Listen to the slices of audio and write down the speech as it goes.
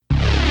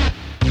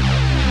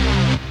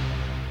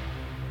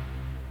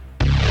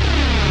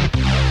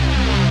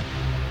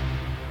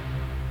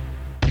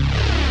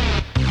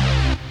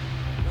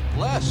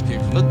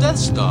Death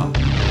Star.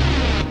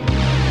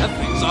 That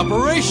thing's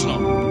operational.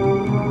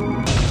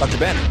 Dr.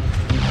 Banner,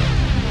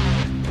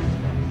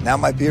 now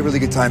might be a really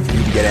good time for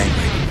you to get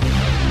angry.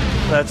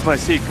 That's my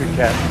secret,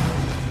 Cap.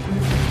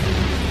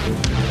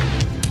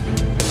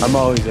 I'm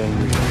always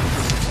angry.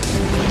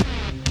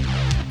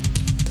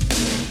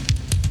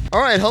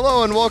 All right,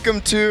 hello and welcome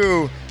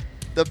to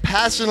the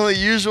passionately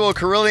usual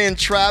Carillion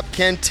Trap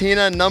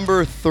Cantina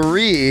number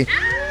 3.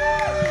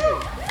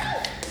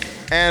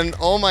 And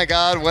oh my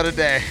God, what a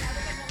day.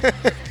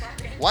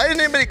 Why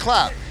didn't anybody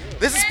clap?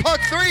 This is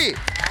PUCT 3.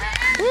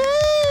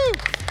 Woo!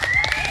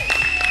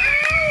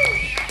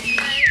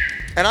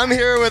 And I'm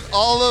here with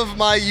all of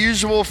my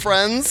usual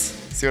friends.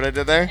 See what I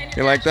did there?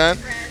 You like that?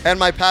 And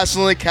my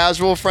passionately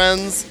casual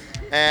friends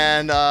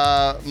and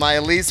my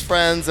Elise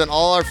friends and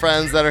all our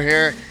friends that are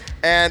here.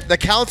 And the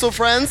council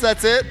friends,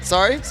 that's it.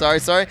 Sorry.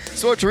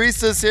 So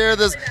Teresa's here.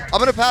 I'm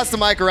going to pass the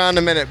mic around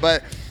in a minute,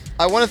 but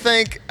I want to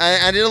thank,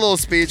 I did a little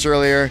speech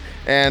earlier,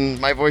 and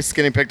my voice is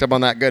getting picked up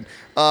on that. Good.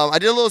 I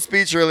did a little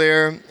speech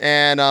earlier,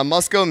 and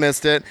Musco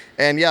missed it.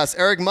 And yes,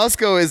 Eric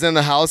Musco is in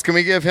the house. Can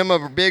we give him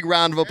a big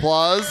round of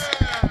applause?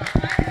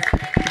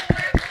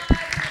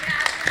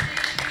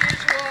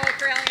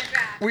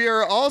 We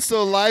are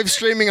also live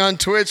streaming on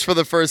Twitch for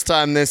the first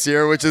time this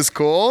year, which is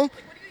cool.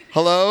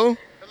 Hello,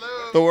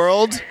 the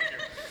world.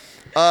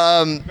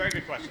 Very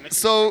good question.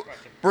 So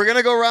we're going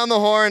to go around the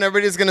horn.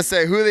 Everybody's going to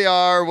say who they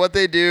are, what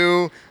they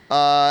do,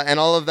 and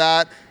all of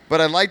that.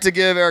 But I'd like to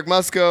give Eric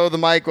Musco the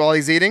mic while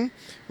he's eating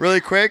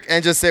really quick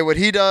and just say what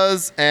he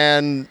does.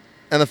 And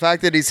the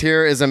fact that he's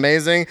here is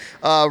amazing.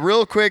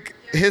 Real quick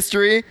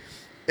history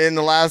in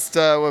the last,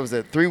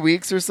 3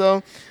 weeks or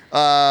so.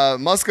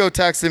 Musco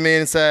texted me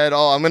and said,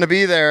 I'm going to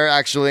be there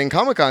actually in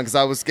Comic-Con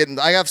because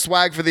I have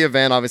swag for the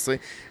event, obviously.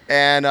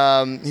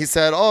 And he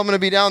said, I'm going to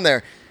be down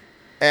there.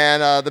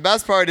 And the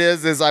best part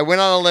is I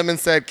went on a limb and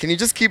said, can you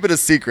just keep it a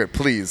secret,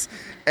 please?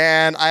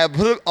 And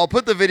I'll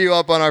put the video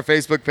up on our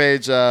Facebook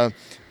page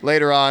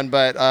later on,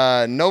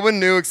 but no one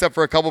knew except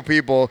for a couple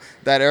people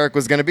that Eric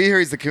was going to be here.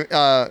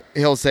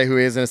 He'll say who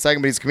he is in a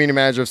second, but he's community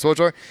manager of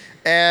SWTOR.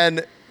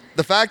 And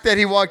the fact that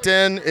he walked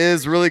in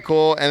is really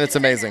cool, and it's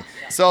amazing.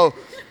 So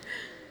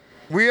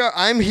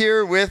I'm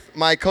here with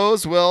my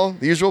co-host, Will,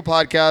 the usual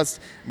podcast.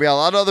 We got a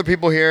lot of other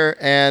people here,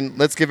 and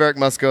let's give Eric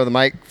Musco the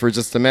mic for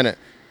just a minute.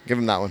 Give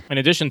him that one. In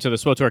addition to the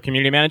SWTOR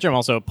community manager, I'm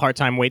also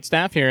part-time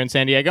waitstaff here in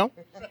San Diego.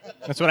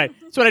 That's what I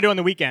do on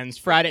the weekends.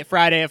 Friday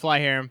I fly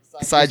here.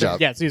 Side job.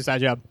 Yeah, it's a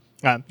side job.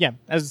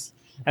 As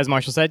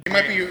Marshall said. You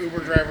might be your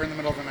Uber driver in the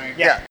middle of the night.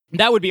 Yeah.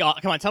 That would be come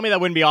on, tell me that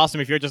wouldn't be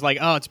awesome if you're just like,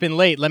 it's been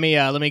late. Let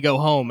me go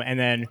home and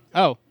then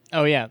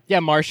yeah,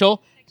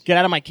 Marshall, get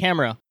out of my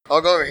camera.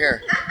 I'll go over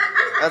here.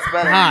 That's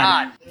better.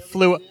 God.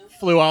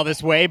 Flew all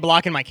this way,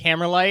 blocking my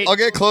camera light. I'll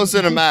get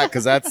closer to Matt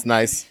because that's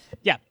nice.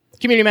 Yeah.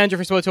 Community manager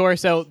for SWTOR,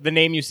 so the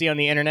name you see on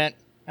the internet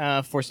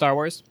for Star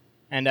Wars,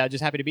 and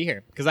just happy to be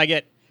here because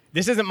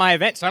this isn't my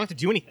event, so I don't have to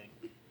do anything.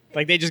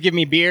 Like they just give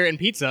me beer and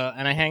pizza,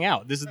 and I hang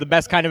out. This is the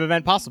best kind of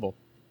event possible.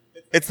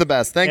 It's the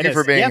best. Thank you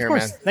for being here,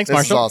 man. Thanks,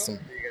 Marshall. This is awesome. Are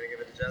you going to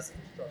give it to Jess?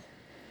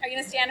 Are you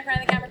going to stand in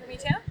front of the camera for me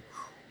too?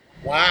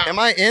 Wow. Am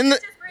I in?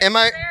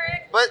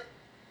 But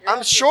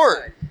I'm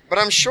short. I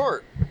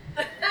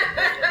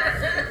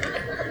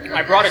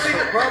brought it.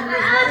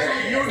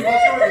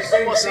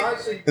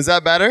 Is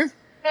that better?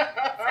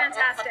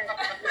 Fantastic.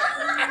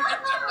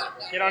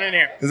 Get on in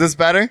here. Is this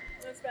better?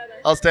 That's better.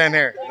 I'll stand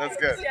here. That's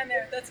good. Stand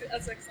there.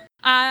 That's excellent.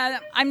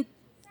 I'm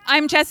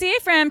Jessie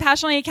from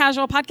Passionately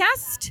Casual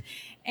Podcast.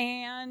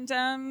 And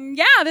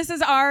this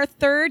is our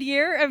third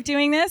year of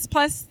doing this,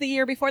 plus the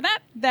year before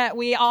that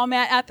we all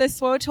met at the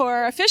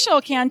SWTOR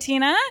official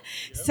cantina.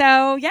 Yep.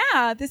 So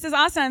this is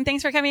awesome.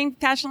 Thanks for coming.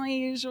 Passionately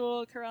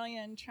Usual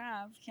Carillion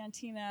Trap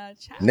Cantina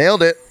Chat.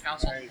 Nailed it.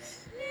 Council. No. Well,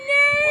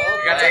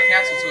 we got to add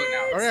council to it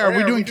now. All right, are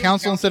we doing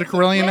council instead of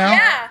Carillion now?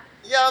 Yeah,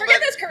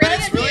 Forget those but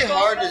it's really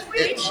hard.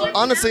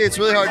 Honestly, it's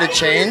really hard to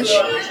change.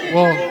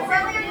 Well,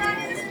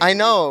 I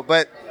know,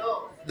 but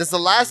this is the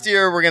last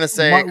year we're going to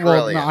say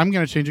Carillion. No, I'm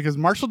going to change it because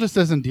Marshall just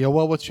doesn't deal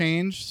well with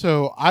change.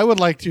 So I would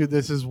like to,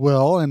 this is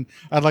Will, and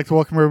I'd like to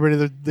welcome everybody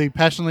to the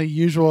Passionately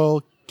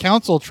Usual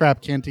Council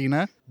Trap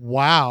Cantina.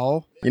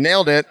 Wow. You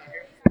nailed it.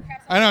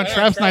 I know,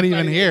 Trap's not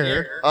even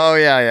here. Oh,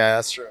 yeah,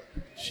 that's true.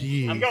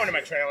 Jeez. I'm going to my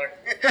trailer.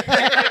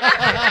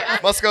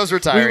 Musco's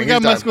retiring. We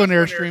got Musco in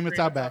Airstream. It's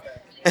out back.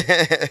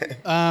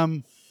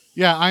 I'm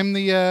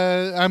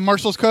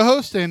Marshall's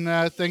co-host,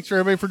 and thanks for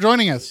everybody for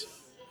joining us.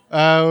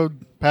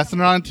 Passing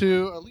it on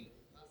to Elise.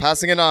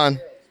 Passing it on.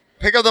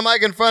 Pick up the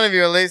mic in front of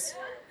you, Elise. Is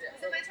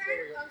it my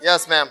turn?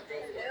 Yes, ma'am.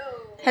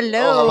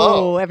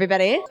 Hello,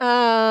 everybody.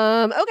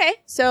 Okay,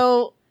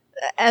 so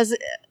as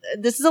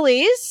this is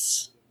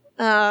Elise,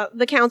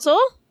 the council,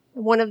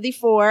 one of the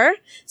 4.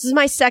 This is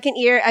my second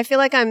year. I feel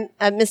like I'm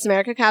a Miss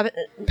America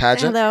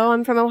pageant. Hello,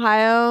 I'm from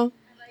Ohio.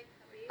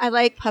 I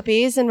like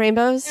puppies and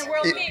rainbows.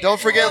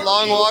 Don't forget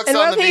long walks and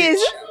on the beach.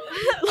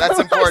 That's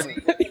important.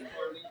 You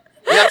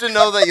have to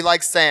know that you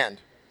like sand,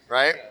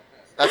 right?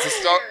 That's a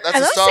Star Wars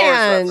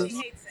reference.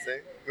 See?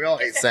 We all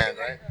hate sand,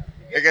 right?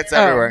 It gets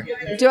everywhere.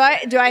 Do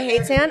I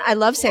hate sand? I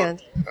love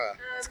sand.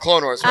 It's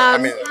Clone Wars.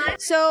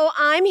 So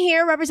I'm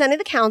here representing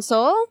the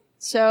council.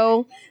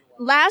 So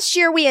last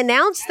year we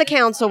announced the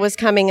council was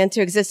coming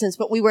into existence,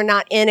 but we were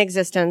not in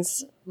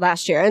existence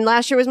last year. And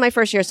last year was my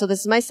first year, so this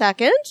is my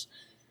second.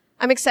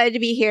 I'm excited to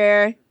be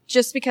here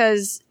just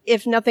because,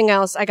 if nothing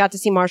else, I got to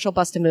see Marshall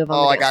bust a move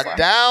on the I dance got floor.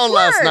 down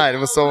last night. It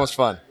was so much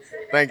fun.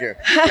 Thank you.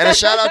 And a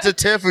shout out to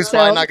Tiff, who's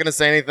probably not going to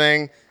say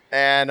anything.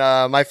 And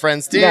my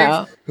friend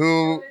Steve,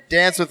 who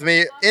danced with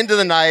me into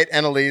the night,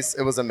 and Elise.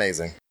 It was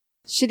amazing.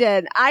 She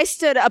did. I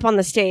stood up on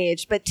the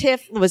stage, but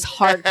Tiff was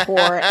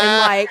hardcore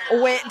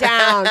and went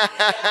down.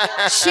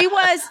 She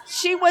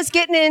was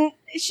getting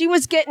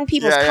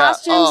people's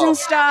costumes and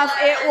stuff.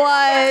 It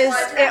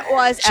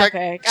was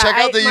epic. Check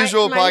out the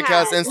usual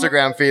podcast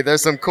Instagram feed.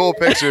 There's some cool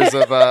pictures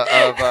of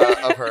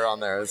her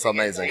on there. It's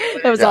amazing.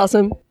 It was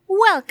awesome.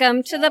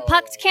 Welcome to the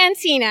PUCT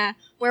Cantina,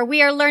 where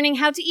we are learning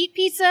how to eat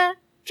pizza,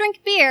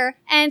 drink beer,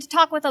 and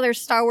talk with other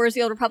Star Wars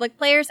The Old Republic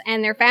players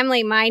and their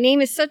family. My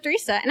name is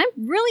Teresa, and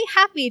I'm really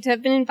happy to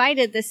have been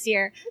invited this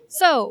year.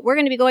 So we're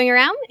going to be going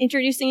around,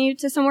 introducing you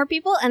to some more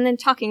people, and then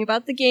talking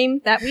about the game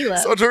that we love.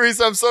 So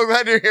Teresa, I'm so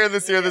glad you're here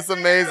this year. This is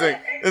amazing.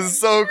 This is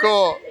so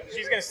cool.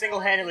 She's going to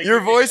single-handedly...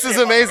 Your voice is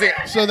amazing.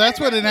 So that's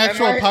what an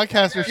actual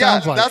podcaster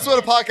sounds like. That's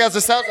what a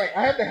podcaster sounds like.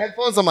 I have the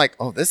headphones. I'm like,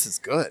 oh, this is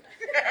good.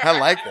 I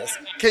like this.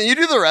 Can you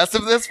do the rest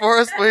of this for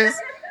us, please?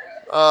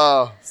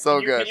 Oh, so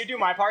good. Can you do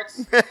my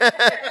parts?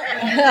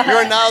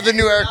 You're now the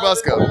new Eric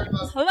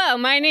Musco. Hello,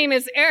 my name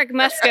is Eric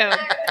Musco.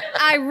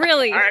 I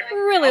really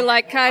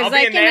like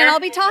Kaizaiken, and I'll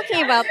be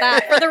talking about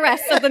that for the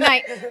rest of the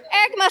night.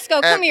 Eric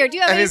Musco, come here. Do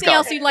you have anything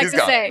else you'd like to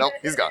say? Nope,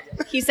 he's gone.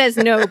 He says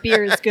no,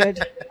 beer is good.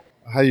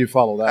 How do you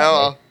follow that?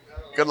 Oh,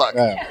 good luck.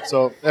 Yeah.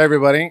 So,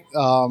 everybody,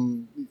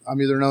 I'm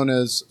either known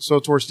as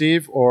SOTOR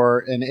Steve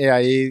or in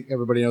AIE,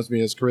 everybody knows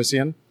me as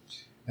Carissian.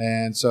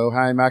 And so,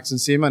 hi, Max and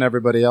Seema and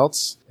everybody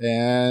else.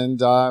 And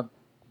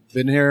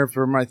been here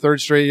for my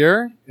third straight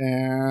year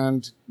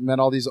and met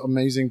all these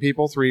amazing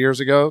people 3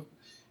 years ago.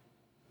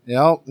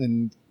 Yeah,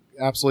 and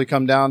absolutely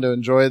come down to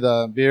enjoy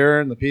the beer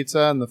and the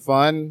pizza and the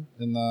fun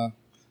and the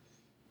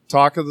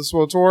talk of the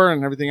SWOTOR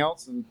and everything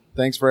else. And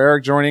thanks for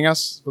Eric joining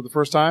us for the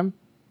first time.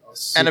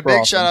 And a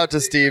big shout out to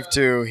Steve,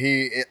 too.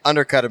 He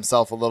undercut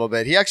himself a little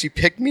bit. He actually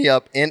picked me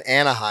up in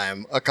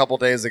Anaheim a couple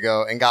days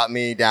ago and got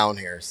me down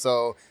here.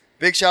 So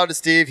big shout out to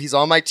Steve. He's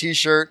on my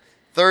T-shirt.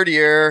 Third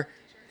year.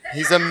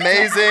 He's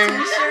amazing.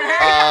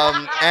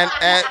 I'm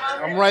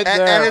right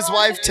there. And his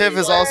wife, Tiff,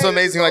 is also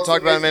amazing, who I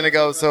talked about a minute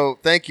ago. So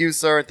thank you,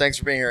 sir, and thanks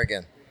for being here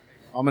again.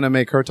 I'm going to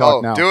make her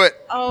talk now. Do it.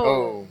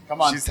 Oh.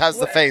 Come on. She has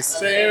the face.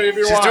 Say it if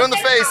you She's want. doing the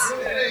face.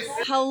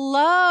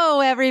 Hello,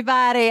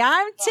 everybody.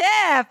 I'm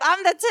Tiff.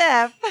 I'm the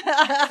Tiff.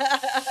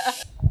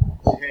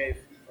 Behave.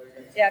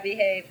 Yeah,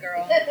 behave,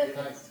 girl.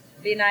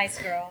 Be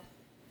nice, girl.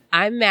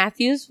 I'm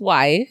Matthew's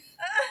wife.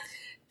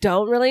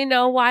 Don't really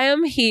know why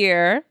I'm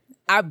here.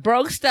 I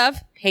broke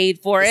stuff, paid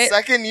for it.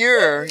 Second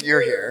year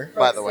you're here,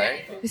 by the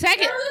way.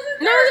 Second?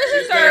 No,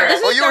 this is third.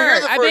 This is you were here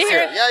third. the I've been first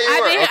here. year. Yeah, you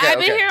were. I've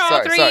been here all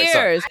Sorry, 3 sorry.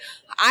 years.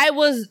 I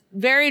was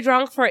very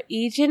drunk for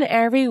each and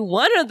every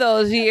one of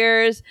those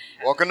years.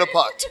 Welcome to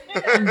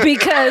PUCT.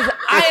 Because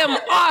I am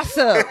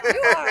awesome.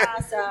 You are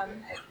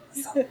awesome.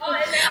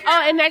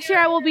 Oh, and next year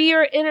I will be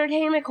your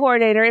entertainment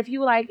coordinator if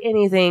you like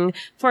anything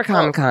for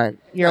Comic-Con.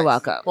 You're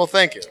welcome. Well,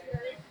 thank you.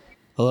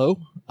 Hello,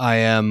 I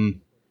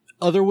am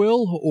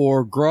Otherwill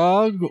or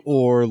Grog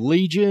or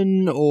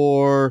Legion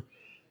or...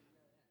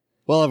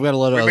 Well, I've got a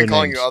lot of We've other been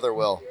calling names. you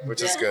Otherwill,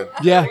 which is good.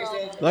 Yeah,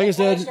 like I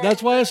said,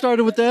 that's why I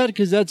started with that,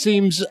 because that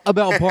seems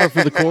about par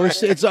for the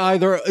course. It's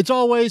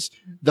always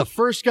the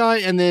first guy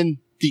and then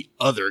the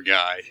other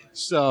guy.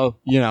 So,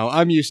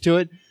 I'm used to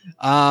it.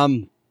 I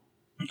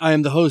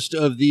am the host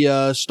of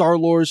the Star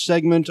Wars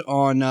segment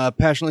on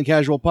Passionately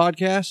Casual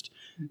Podcast.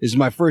 This is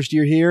my first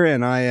year here,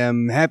 and I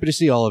am happy to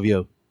see all of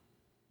you.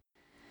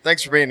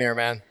 Thanks for being here,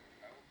 man.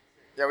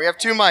 Yeah, we have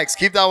 2 mics.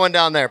 Keep that one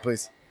down there,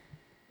 please.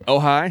 Oh,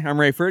 hi. I'm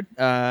Rayford.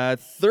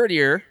 Third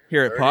year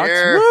here at PUCT.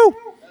 year. Woo!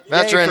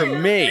 Veteran. Yay for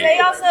me. They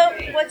also,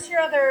 what's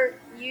your other,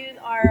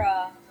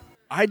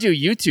 I do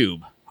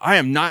YouTube. I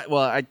am not,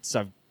 well, I've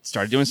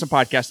started doing some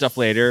podcast stuff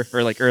later,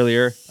 or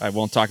earlier. I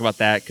won't talk about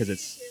that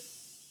because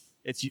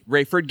it's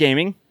Rayford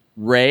Gaming.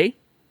 Ray,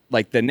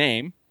 like the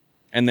name,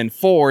 and then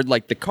Ford,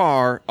 like the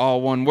car,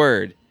 all one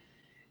word.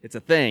 It's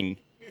a thing.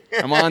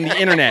 I'm on the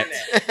internet.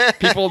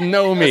 People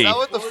know me. Is that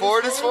what the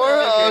Ford is for?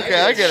 Oh, okay,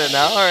 I get it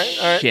now. All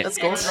right. Shit. That's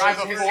cool. Drive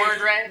a Ford,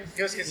 Ray?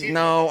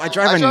 No, I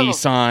drive a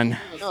Nissan.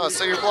 Oh,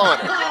 so you're blowing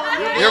it.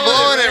 You're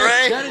blowing it,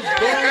 Ray.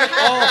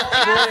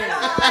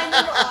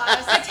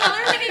 Tell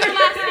her to give your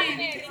last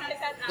name.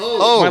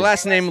 Oh. My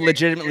last name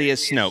legitimately is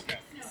Snoke.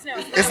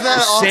 Isn't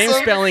that awesome? Same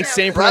spelling,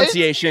 same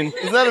pronunciation. Right?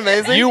 Isn't that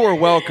amazing? You are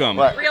welcome.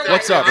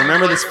 What's up?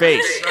 Remember this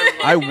face.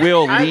 I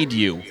will lead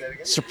you.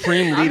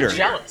 Supreme leader. I'm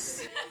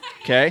jealous.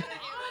 Okay?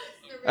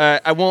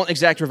 I won't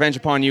exact revenge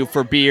upon you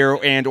for beer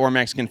and or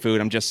Mexican food.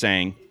 I'm just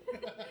saying.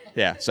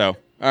 Yeah, so,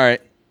 all right.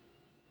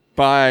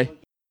 Bye.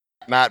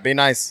 Matt, be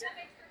nice.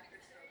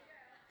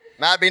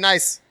 Matt, be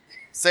nice.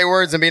 Say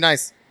words and be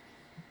nice.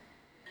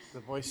 The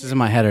voices in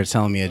my head are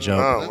telling me a joke.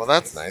 Oh, well,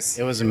 that's nice.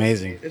 It was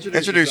amazing.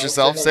 Introduce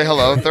yourself. Say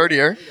hello. Third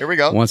year. Here we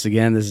go. Once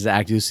again, this is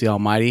Actus the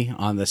Almighty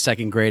on the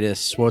second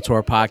greatest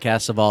SWOTOR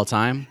podcast of all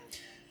time,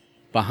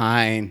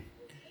 behind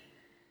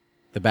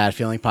the Bad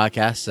Feeling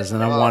podcast as the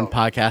number one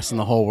podcast in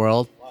the whole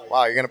world.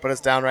 Wow, you're gonna put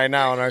us down right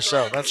now on our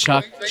show. That's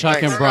Chuck cool.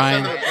 and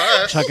Brian.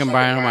 Chuck and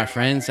Brian are my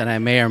friends, and I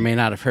may or may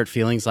not have hurt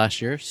feelings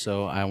last year,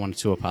 so I wanted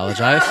to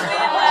apologize.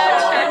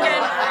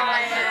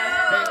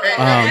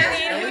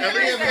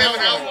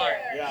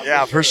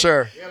 Yeah, for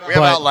sure. We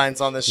have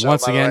outlines on this show.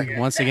 Once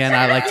again,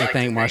 I'd like to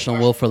thank Marshall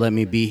and Wolf for letting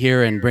me be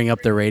here and bring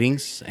up the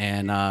ratings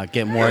and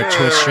get more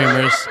Twitch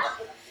streamers,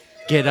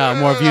 get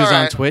more views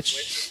on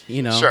Twitch.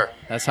 You know, Sure.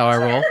 That's how I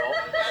roll.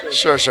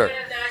 Sure.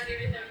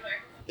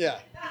 Yeah.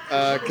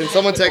 Can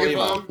someone take it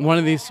from him? One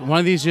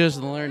of these years,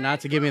 to learn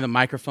not to give me the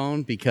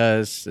microphone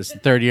because it's the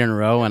third year in a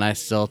row and I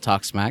still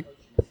talk smack.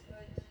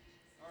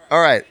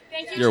 All right.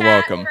 Thank You're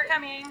welcome. for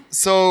coming.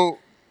 So,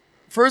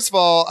 first of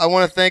all, I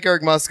want to thank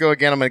Eric Musco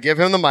again. I'm going to give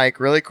him the mic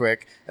really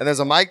quick. And there's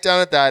a mic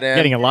down at that end.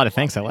 Getting a lot of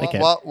thanks. I like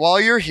it. While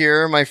you're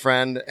here, my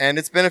friend, and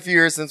it's been a few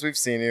years since we've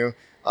seen you,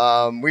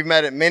 we've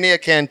met at many a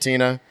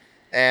cantina.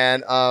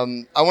 And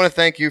I want to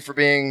thank you for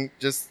being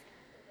just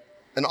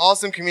an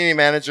awesome community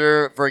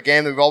manager for a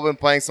game that we've all been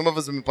playing. Some of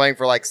us have been playing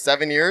for like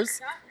 7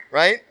 years,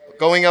 right?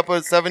 Going up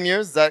with 7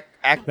 years. Is that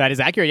accurate? That is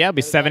accurate. Yeah, it'll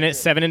be seven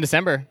in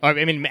December.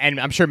 I mean, and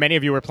I'm sure many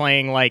of you were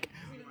playing like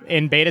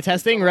in beta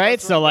testing, right?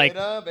 So like,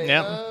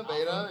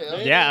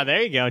 yeah,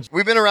 there you go.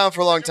 We've been around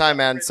for a long time,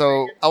 man.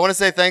 So I want to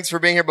say thanks for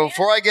being here. But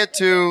before I get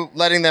to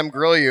letting them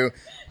grill you,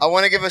 I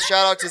want to give a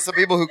shout out to some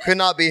people who could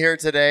not be here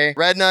today.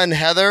 Redna and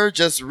Heather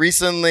just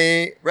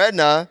recently.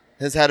 Redna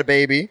has had a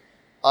baby,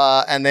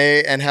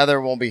 and Heather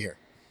won't be here.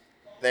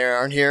 They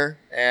aren't here,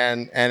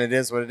 and it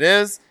is what it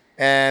is.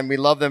 And we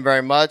love them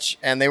very much.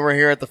 And they were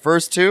here at the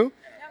first two,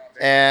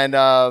 and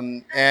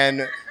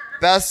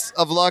best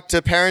of luck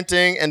to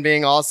parenting and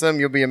being awesome.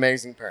 You'll be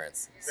amazing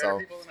parents.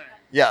 So,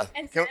 yeah.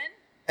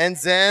 And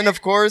Zen,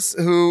 of course,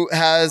 who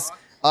has,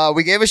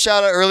 we gave a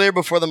shout out earlier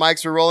before the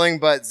mics were rolling,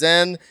 but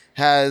Zen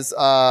has,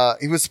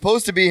 he was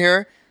supposed to be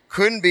here,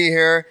 couldn't be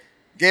here,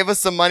 gave us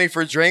some money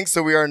for drinks.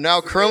 So we are now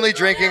currently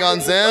drinking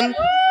on Zen.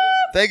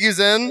 Thank you,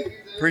 Zen.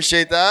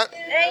 Appreciate that.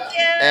 Thank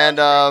you.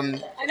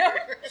 And,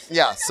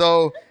 yeah,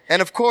 so,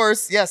 and of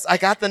course, yes, I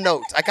got the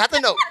note.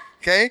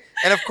 Okay.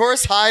 And of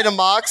course, hi to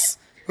Mox,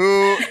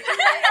 who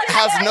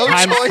has no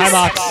choice. Hi,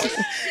 Mox.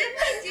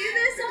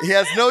 He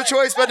has no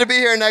choice but to be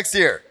here next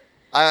year.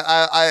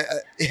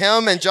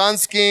 Him and John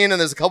Skeen, and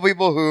there's a couple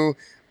people who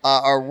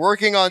are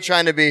working on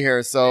trying to be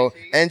here. So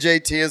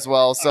NJT as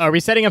well. So are we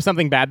setting up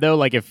something bad though?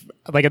 Like are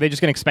they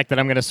just gonna expect that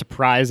I'm gonna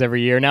surprise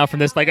every year now from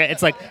this? Like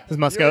it's like this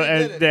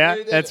Musco. Yeah,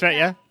 that's right.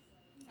 Yeah,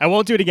 I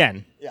won't do it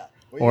again. Yeah.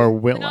 Or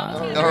will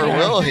I? Or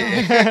will he?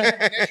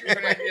 Next we're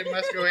going to get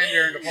Musco and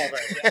Darren DePaul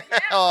back.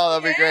 Oh,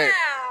 that'd be great.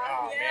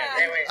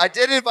 I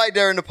did invite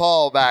Darren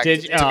DePaul back. To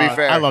be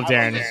fair, I love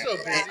Darren.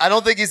 I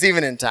don't think he's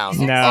even in town.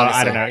 No, honestly.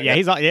 I don't know.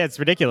 Yeah, it's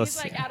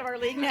ridiculous. He's like out of our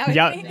league now.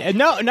 Yeah,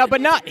 no,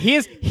 but not. He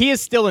is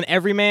still an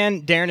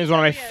everyman. Darren is one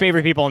of my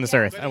favorite people on this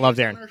earth. I love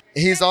Darren.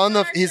 He's on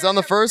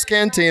the first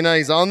cantina.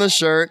 He's on the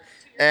shirt,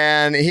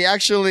 and he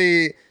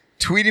actually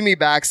tweeted me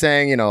back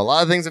saying, a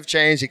lot of things have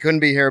changed. He couldn't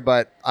be here,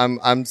 but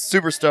I'm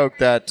super stoked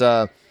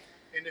that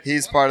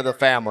he's part of the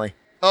family.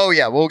 Oh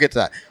yeah, we'll get to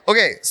that.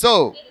 Okay,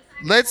 so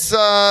let's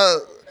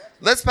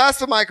pass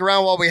the mic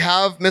around while we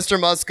have Mr.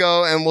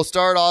 Musco, and we'll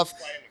start off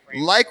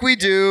like we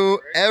do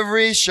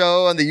every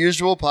show on the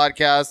usual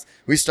podcast.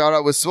 We start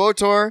out with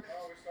SWOTOR.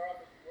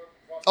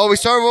 Oh, we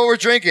start with what we're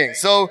drinking.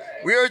 So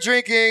we are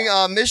drinking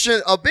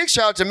Mission. A big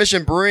shout out to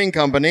Mission Brewing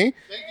Company.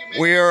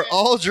 We are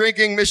all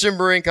drinking Mission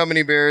Brewing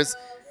Company beers,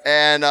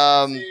 and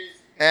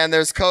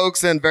there's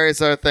Cokes and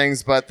various other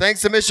things. But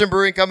thanks to Mission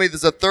Brewing Company, this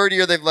is the third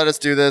year they've let us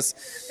do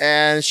this.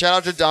 And shout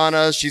out to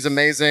Donna. She's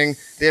amazing.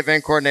 The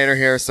event coordinator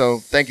here. So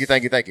thank you.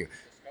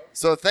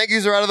 So thank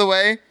yous are out of the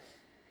way.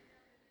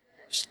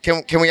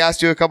 Can we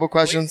ask you a couple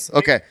questions?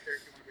 Okay.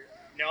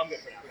 No, I'm good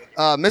for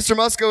now. Mr.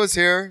 Musco is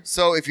here.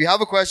 So if you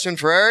have a question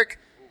for Eric,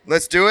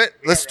 let's do it.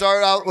 Let's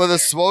start out with a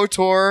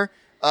SWOTOR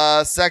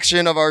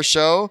section of our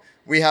show.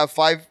 We have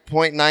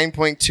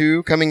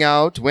 5.9.2 coming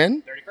out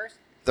when?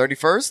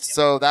 31st.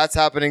 So that's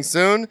happening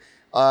soon.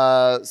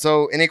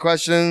 So any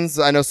questions?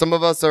 I know some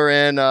of us are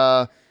in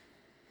the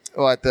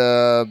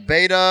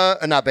beta,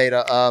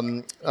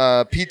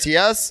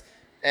 PTS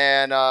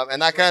and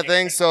that kind of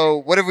thing. So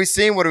what have we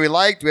seen? What do we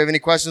like? Do we have any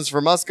questions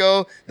for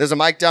Musco? There's a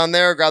mic down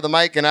there. Grab the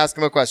mic and ask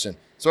him a question.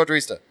 So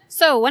Teresa.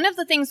 So one of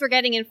the things we're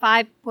getting in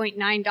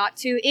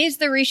 5.9.2 is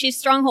the Rishi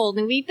Stronghold,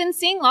 and we've been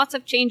seeing lots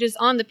of changes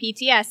on the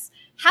PTS.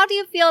 How do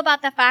you feel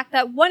about the fact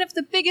that one of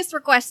the biggest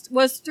requests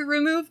was to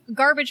remove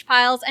garbage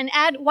piles and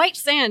add white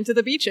sand to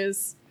the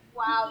beaches?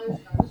 Wow, there's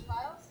garbage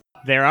piles?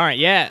 There aren't.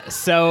 Yeah.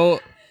 So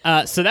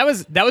that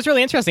was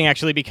really interesting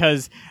actually,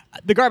 because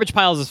the garbage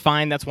piles is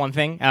fine. That's one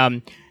thing.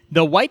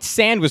 The white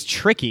sand was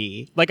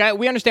tricky. Like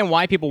we understand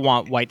why people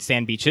want white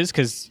sand beaches,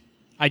 because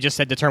I just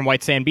said the term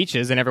white sand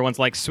beaches, and everyone's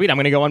like, sweet, I'm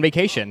going to go on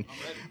vacation.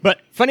 But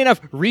funny enough,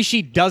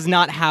 Rishi does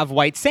not have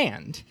white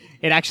sand.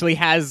 It actually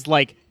has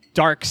like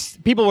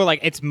people were like,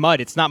 it's mud.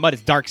 It's not mud.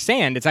 It's dark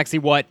sand. It's actually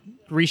what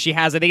Rishi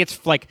has. I think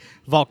it's like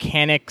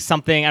volcanic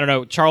something. I don't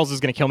know. Charles is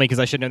going to kill me because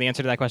I should know the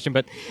answer to that question.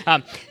 But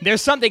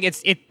there's something.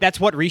 That's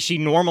what Rishi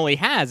normally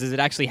has. Is it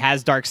actually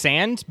has dark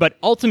sand? But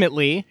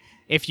ultimately,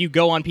 if you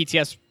go on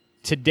PTS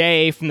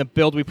today from the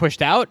build we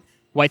pushed out,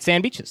 white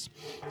sand beaches.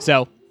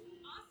 So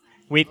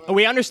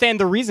we understand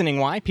the reasoning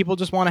why people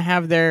just want to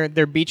have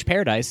their beach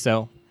paradise.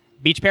 So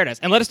beach paradise,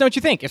 and let us know what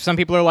you think. If some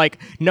people are like,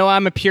 no,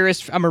 I'm a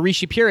purist. I'm a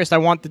Rishi purist. I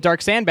want the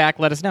dark sand back.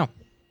 Let us know.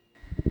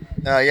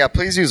 Yeah,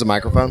 please use a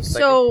microphone.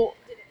 So,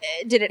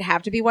 did it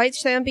have to be white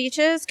sand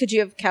beaches? Could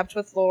you have kept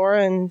with lore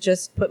and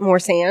just put more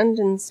sand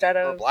instead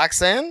of black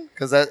sand?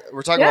 Because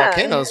we're talking about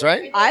volcanoes,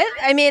 right?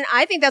 I mean,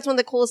 I think that's one of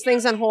the coolest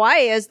things on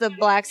Hawaii is the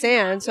black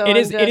sand. So it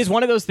is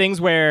one of those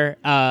things where,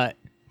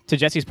 to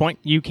Jesse's point,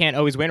 you can't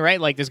always win,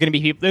 right? Like there's going to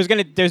be people. There's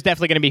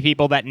definitely going to be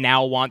people that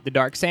now want the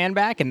dark sand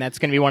back, and that's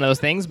going to be one of those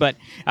things. But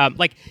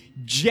like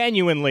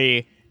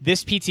genuinely,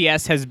 this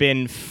PTS has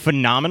been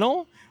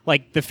phenomenal.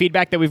 Like the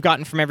feedback that we've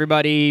gotten from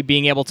everybody,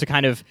 being able to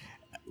kind of,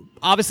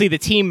 obviously the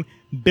team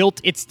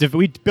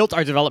we built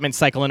our development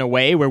cycle in a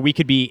way where we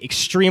could be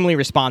extremely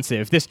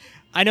responsive.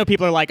 I know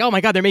people are like, oh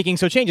my God, they're making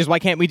so changes. Why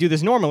can't we do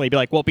this normally? Be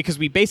like, well, because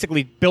we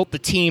basically built the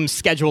team's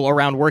schedule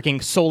around working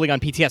solely on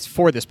PTS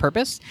for this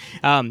purpose.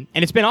 And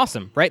it's been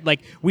awesome, right?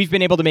 Like we've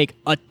been able to make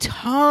a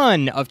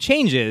ton of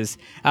changes,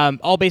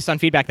 all based on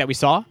feedback that we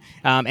saw.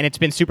 And it's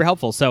been super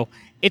helpful. So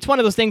it's one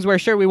of those things where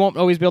sure, we won't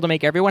always be able to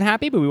make everyone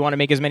happy, but we want to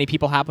make as many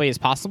people happy as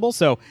possible.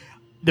 So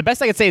the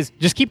best I could say is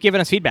just keep giving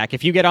us feedback.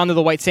 If you get onto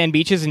the white sand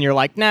beaches and you're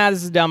like, nah,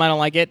 this is dumb, I don't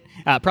like it,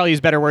 probably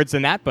use better words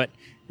than that. But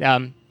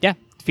yeah,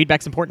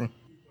 feedback's important.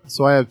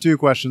 So I have two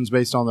questions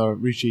based on the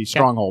Rishi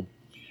Stronghold.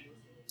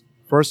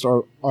 First,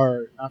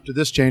 are after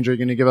this change, are you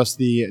going to give us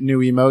the new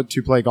emote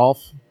to play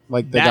golf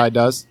like the guy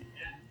does?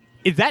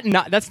 Is that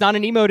not? That's not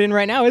an emote in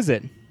right now, is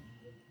it?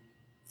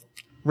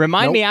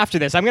 Remind me after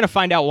this. I'm going to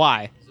find out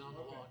why.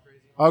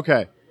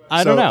 Okay.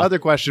 I don't know. Other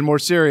question, more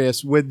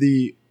serious. With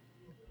the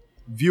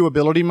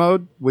viewability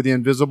mode, with the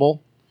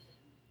invisible,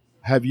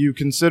 have you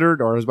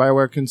considered, or has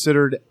BioWare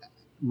considered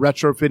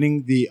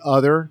retrofitting the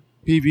other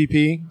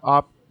PvP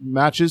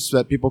matches so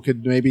that people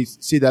could maybe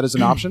see that as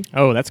an option?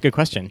 Oh, that's a good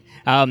question.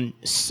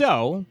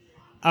 Without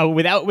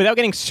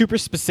getting super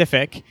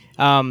specific,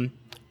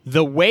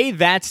 the way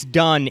that's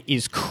done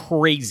is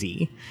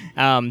crazy.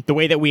 The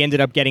way that we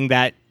ended up getting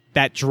that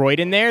droid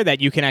in there that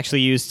you can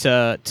actually use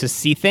to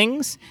see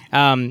things,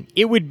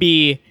 it would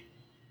be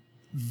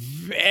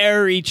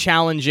very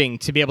challenging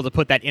to be able to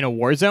put that in a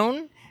war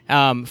zone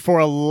for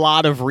a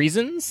lot of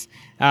reasons.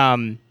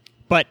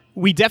 But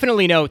we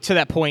definitely know to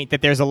that point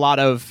that there's a lot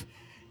of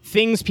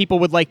things people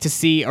would like to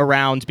see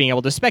around being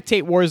able to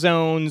spectate war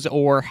zones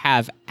or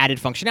have added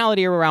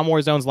functionality around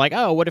war zones, like,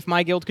 oh, what if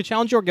my guild could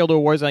challenge your guild to a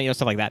war zone,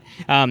 stuff like that.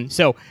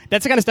 So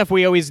that's the kind of stuff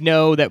we always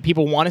know that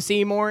people want to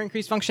see more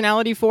increased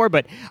functionality for,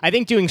 but I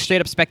think doing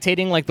straight up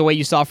spectating like the way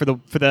you saw for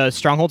the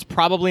strongholds,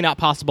 probably not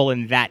possible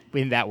in that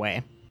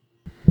way.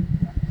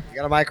 You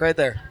got a mic right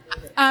there.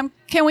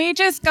 Can we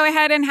just go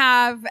ahead and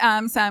have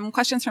some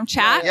questions from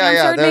chat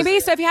answered maybe?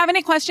 So if you have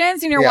any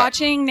questions and you're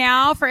watching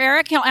now for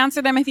Eric, he'll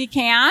answer them if he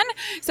can.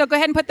 So go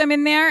ahead and put them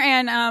in there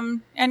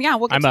and yeah,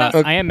 we'll get to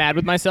those. I am mad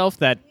with myself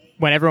that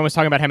when everyone was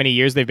talking about how many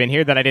years they've been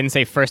here that I didn't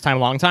say first time,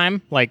 long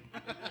time. Like,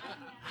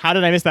 how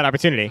did I miss that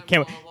opportunity?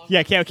 Can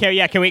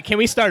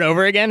we start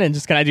over again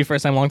and can I do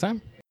first time, long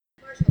time?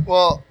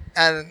 Well,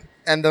 and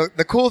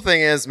the cool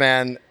thing is,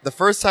 man, the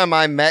first time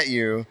I met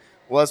you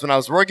was when I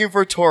was working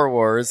for Tour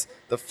Wars,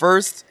 the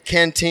first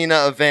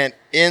Cantina event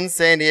in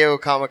San Diego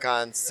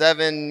Comic-Con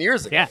 7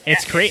 years ago. Yeah,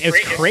 it's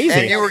crazy.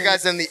 And you were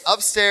guys in the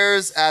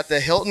upstairs at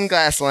the Hilton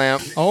Glass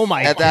Lamp. Oh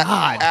my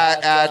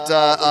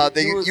God!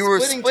 You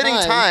were splitting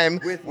time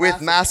with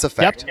Mass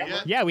Effect.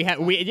 Yep.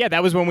 Yeah,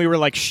 that was when we were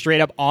like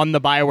straight up on the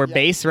BioWare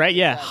base, right?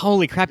 Yeah.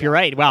 Holy crap, you're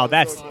right. Wow,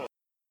 that's.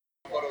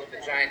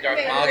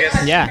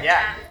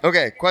 Yeah.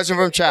 Okay, question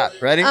from chat.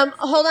 Ready?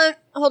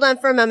 Hold on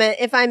for a moment,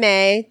 if I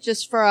may,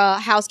 just for a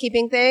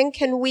housekeeping thing.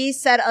 Can we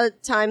set a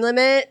time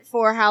limit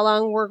for how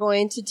long we're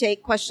going to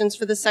take questions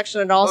for this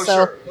section and also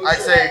sure. I'd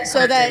say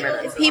so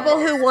that people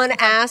who want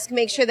to ask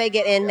make sure they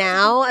get in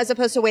now as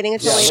opposed to waiting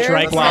until later?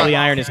 Strike while the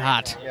iron is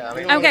hot. Yeah,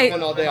 okay.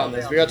 All day on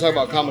this. We got to talk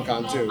about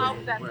Comic-Con too.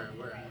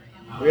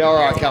 We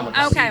are on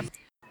Comic-Con. Okay.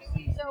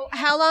 So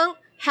how long?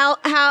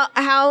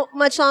 How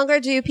much longer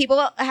do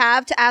people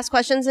have to ask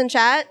questions in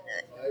chat?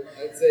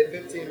 I'd say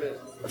 15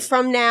 minutes.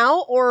 From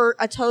now or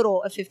a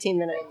total of 15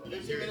 minutes?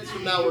 15 minutes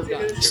from now, we're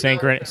done.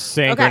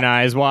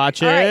 Synchronize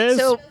watches. All right,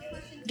 so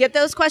get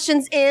those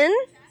questions in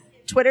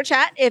Twitter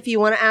chat if you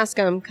want to ask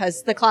them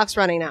because the clock's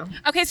running now.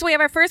 Okay, so we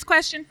have our first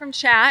question from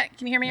chat.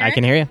 Can you hear me, Eric? I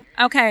can hear you.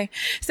 Okay,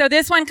 so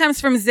this one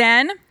comes from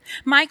Zen.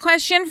 My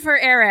question for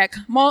Eric,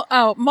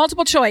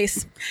 multiple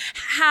choice.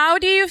 How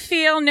do you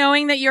feel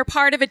knowing that you're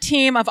part of a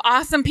team of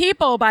awesome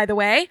people, by the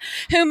way,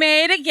 who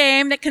made a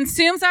game that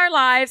consumes our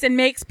lives and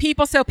makes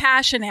people so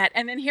passionate?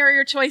 And then here are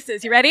your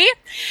choices. You ready?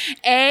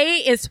 A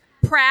is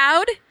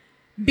proud,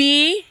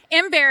 B,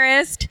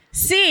 embarrassed,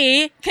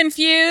 C,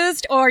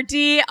 confused, or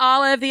D,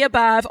 all of the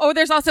above. Oh,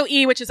 there's also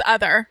E, which is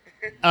other.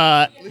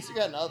 At least you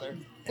got an other.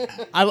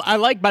 I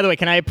like, by the way,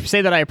 can I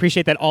say that I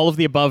appreciate that all of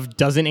the above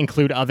doesn't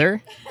include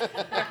other?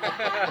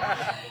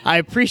 I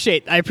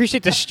appreciate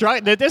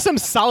the there's some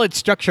solid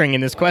structuring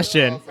in this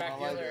question.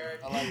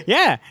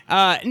 Yeah.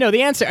 No,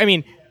 the answer, I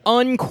mean,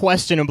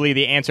 unquestionably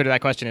the answer to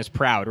that question is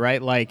proud,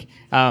 right? Like,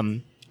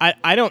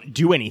 I don't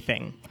do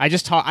anything. I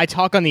just talk. I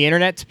talk on the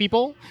internet to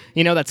people.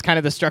 You know, that's kind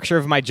of the structure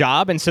of my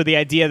job. And so the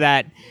idea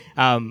that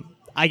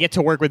I get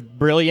to work with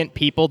brilliant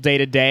people day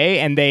to day,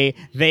 and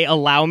they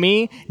allow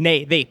me,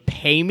 they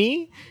pay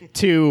me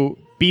to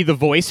be the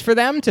voice for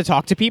them to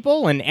talk to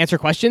people and answer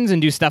questions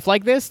and do stuff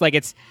like this. Like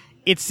it's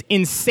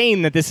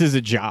insane that this is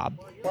a job.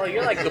 Well,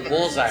 you're like the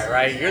bullseye,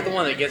 right? You're the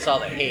one that gets all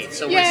the hate.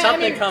 So when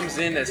something comes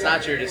in that's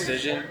not your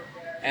decision,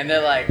 and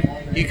they're like,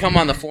 you come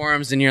on the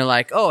forums and you're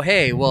like, oh,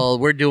 hey, well,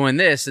 we're doing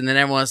this. And then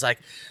everyone's like,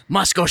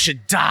 Musco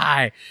should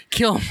die.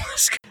 Kill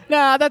Musco.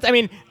 No, that's, I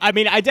mean,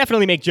 I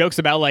definitely make jokes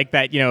about like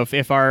that, you know,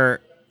 if our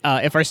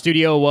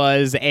studio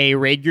was a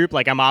raid group,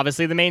 like I'm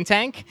obviously the main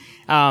tank.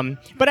 But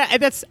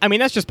that's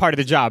just part of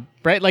the job,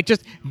 right? Like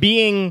just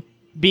being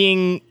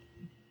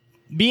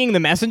the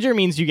messenger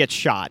means you get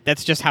shot.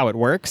 That's just how it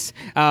works.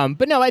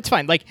 But no, it's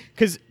fine. Like,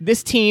 cause the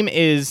team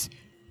is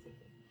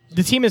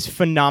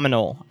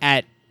phenomenal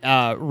at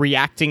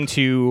reacting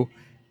to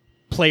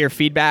player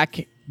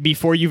feedback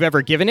before you've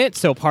ever given it.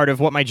 So part of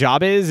what my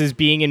job is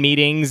being in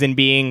meetings and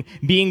being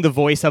the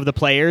voice of the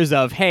players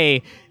of,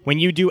 hey, when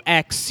you do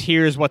X,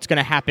 here's what's going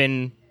to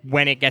happen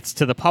when it gets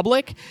to the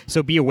public.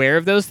 So be aware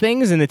of those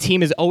things. And the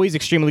team is always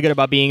extremely good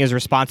about being as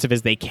responsive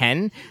as they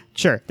can.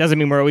 Sure, doesn't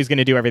mean we're always going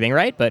to do everything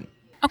right, but...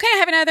 Okay, I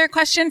have another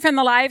question from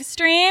the live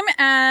stream,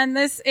 and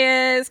this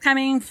is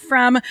coming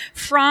from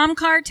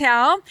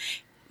Cartel.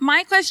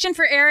 My question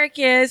for Eric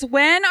is,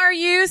 when are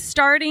you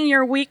starting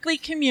your weekly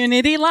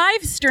community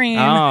live stream?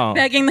 Oh.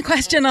 Begging the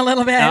question a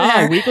little bit.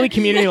 Oh, weekly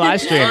community live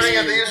streams. Starting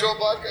at the usual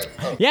podcast.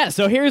 Oh. Yeah,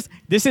 so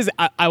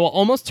I will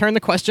almost turn the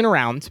question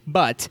around,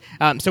 but,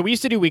 so we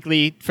used to do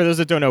weekly, for those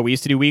that don't know, we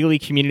used to do weekly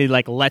community,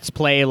 like, let's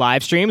play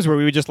live streams, where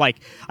we would just,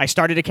 like, I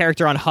started a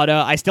character on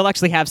Hudda. I still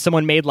actually have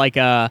someone made, like,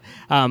 a,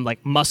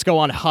 Musco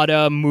on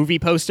Hudda movie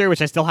poster,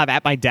 which I still have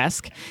at my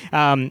desk.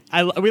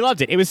 We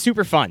loved it. It was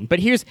super fun. But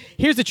here's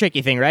the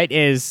tricky thing, right,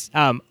 is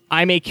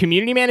I'm a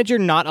community manager,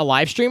 not a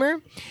live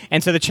streamer.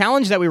 And so the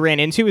challenge that we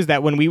ran into is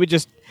that when we would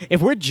if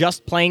we're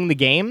just playing the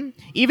game,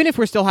 even if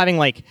we're still having,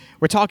 like,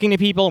 we're talking to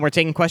people and we're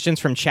taking questions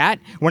from chat,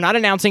 we're not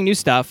announcing new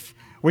stuff.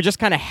 We're just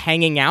kind of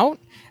hanging out.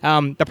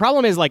 The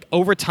problem is, like,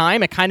 over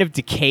time, it kind of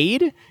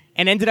decayed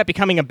and ended up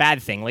becoming a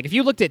bad thing. Like, if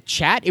you looked at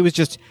chat, it was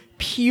just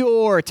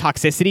pure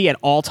toxicity at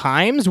all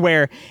times,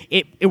 where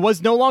it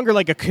was no longer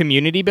like a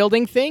community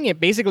building thing. It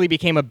basically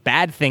became a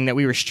bad thing that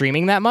we were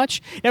streaming that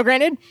much. Now,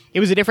 granted, it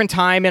was a different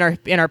time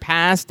in our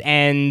past,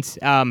 and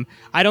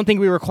I don't think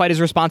we were quite as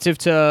responsive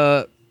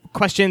to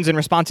questions and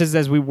responses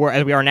as we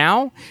are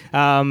now.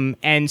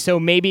 And so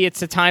maybe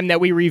it's a time that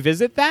we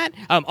revisit that.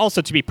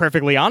 Also, to be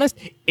perfectly honest,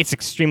 it's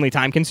extremely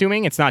time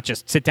consuming. It's not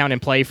just sit down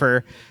and play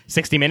for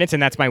 60 minutes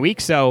and that's my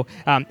week. So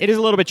it is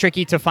a little bit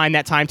tricky to find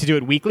that time to do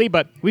it weekly,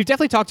 but we've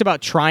definitely talked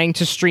about trying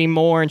to stream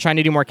more and trying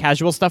to do more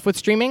casual stuff with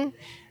streaming.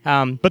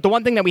 But the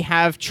one thing that we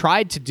have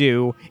tried to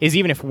do is,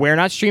 even if we're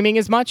not streaming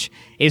as much,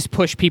 is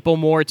push people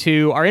more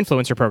to our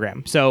influencer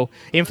program. So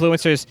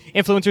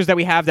influencers that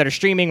we have that are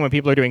streaming when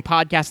people are doing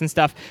podcasts and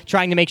stuff,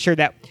 trying to make sure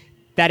that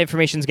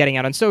information is getting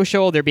out on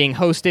social, they're being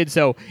hosted.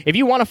 So if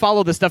you want to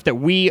follow the stuff that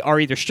we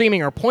are either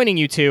streaming or pointing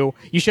you to,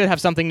 you should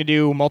have something to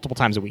do multiple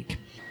times a week.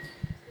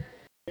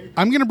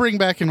 I'm going to bring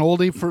back an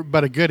oldie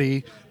but a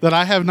goodie that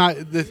I have not.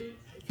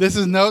 This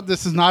is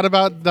not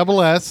about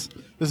Double S.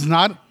 This is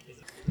not.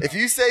 If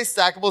you say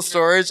stackable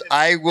storage,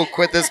 I will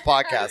quit this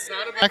podcast.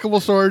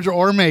 Stackable storage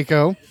or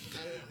Mako.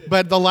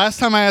 But the last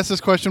time I asked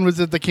this question was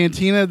at the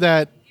cantina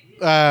that,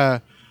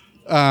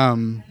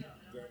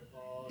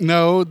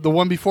 no, the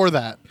one before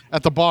that,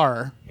 at the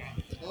bar.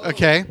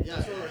 Okay.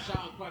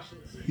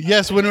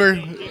 Yes,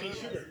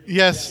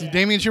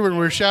 Damien Schubert,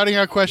 we're shouting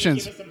out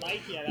questions.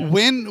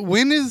 When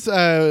is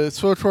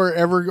SWTOR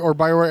ever or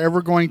BioWare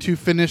ever going to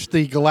finish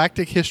the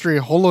Galactic History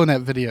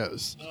HoloNet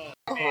videos?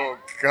 Oh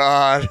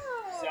God.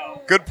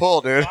 Good pull,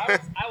 dude. I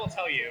will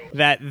tell you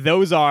that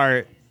those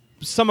are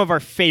some of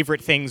our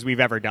favorite things we've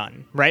ever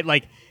done, right?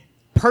 Like,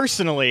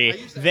 personally,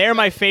 they're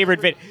my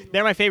favorite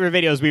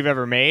videos we've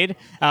ever made.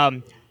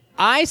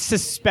 I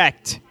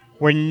suspect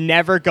we're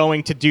never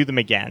going to do them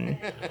again.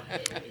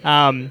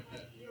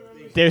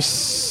 There's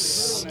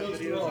so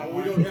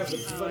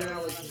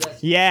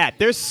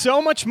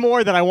much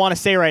more that I want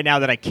to say right now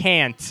that I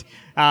can't.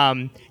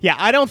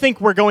 I don't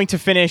think we're going to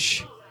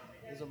finish.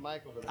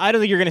 I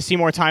don't think you're going to see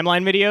more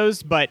timeline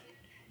videos, but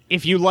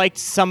if you liked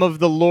some of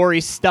the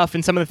lore stuff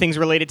and some of the things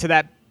related to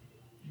that,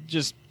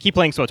 just keep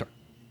playing SWTOR.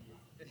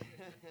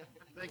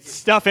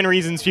 Stuff and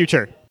Reasons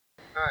Future.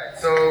 All right,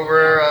 so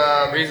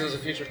we're Reasons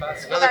of Future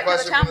Past. Another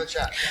question from the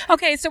chat.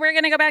 Okay, so we're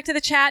going to go back to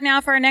the chat now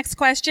for our next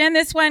question.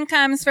 This one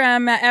comes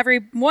from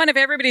one of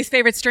everybody's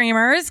favorite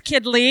streamers,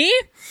 Kid Lee.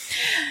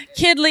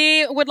 Kid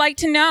Lee would like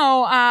to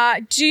know,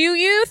 do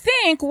you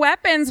think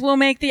weapons will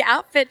make the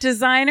outfit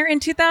designer in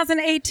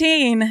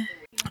 2018?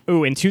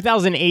 Ooh, in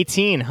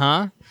 2018,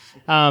 huh?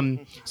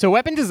 So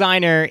weapon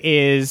designer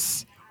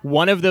is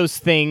one of those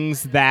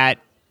things that.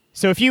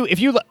 So if you,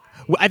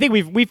 I think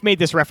we've made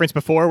this reference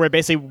before, where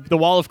basically the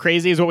Wall of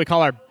Crazy is what we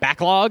call our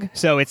backlog.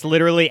 So it's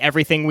literally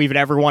everything we would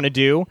ever want to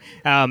do,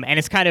 and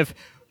it's kind of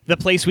the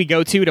place we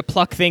go to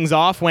pluck things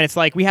off when it's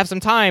like we have some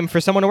time for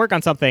someone to work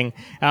on something.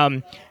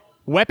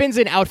 Weapons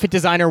and outfit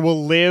designer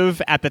will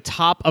live at the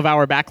top of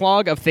our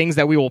backlog of things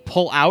that we will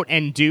pull out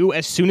and do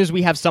as soon as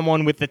we have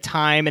someone with the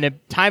time and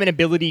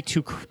ability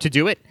to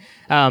do it.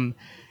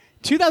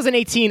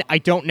 2018, I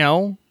don't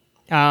know.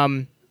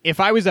 If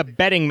I was a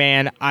betting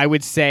man, I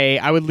would say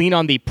I would lean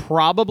on the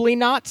probably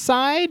not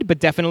side, but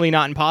definitely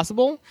not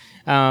impossible.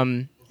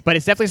 But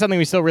it's definitely something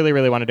we still really,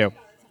 really want to do.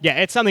 Yeah,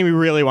 it's something we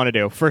really want to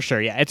do for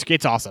sure. Yeah,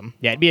 it's awesome.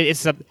 Yeah,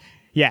 it's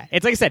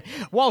like I said,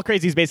 Wall of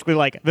Crazy is basically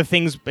like the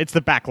things. It's the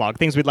backlog,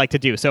 things we'd like to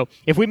do. So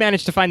if we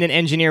manage to find an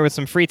engineer with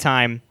some free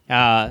time,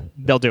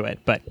 they'll do it.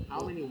 But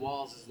how many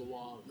walls is the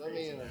Wall of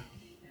Crazy?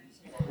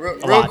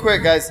 Real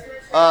quick, guys.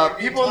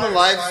 People in the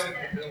live.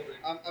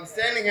 I'm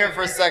standing here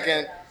for a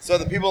second so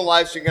the people in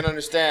live stream can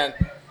understand.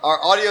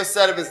 Our audio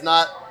setup is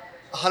not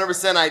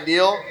 100%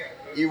 ideal.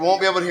 You won't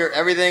be able to hear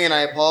everything, and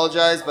I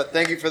apologize, but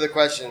thank you for the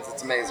questions.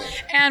 It's amazing.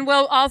 And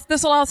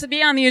this will also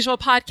be on the usual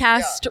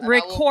podcast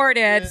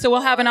recorded, so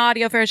we'll have an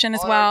audio version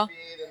as well.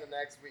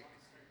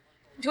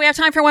 Do we have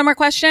time for one more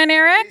question,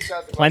 Eric?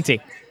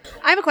 Plenty.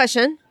 I have a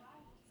question.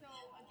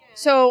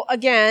 So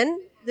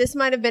again, this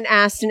might have been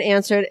asked and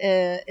answered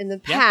in the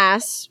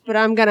past, but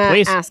I'm going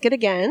to ask it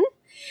again.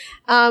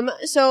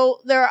 So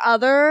there are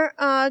other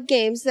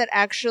games that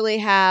actually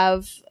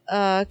have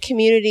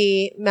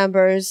community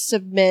members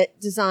submit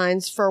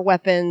designs for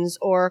weapons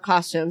or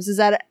costumes.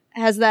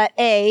 Has that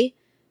A,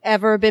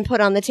 ever been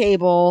put on the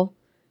table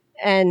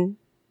and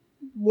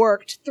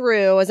worked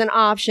through as an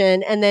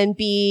option? And then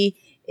B,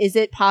 is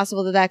it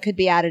possible that could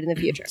be added in the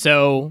future?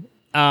 So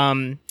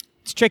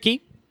it's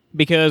tricky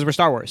because we're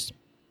Star Wars.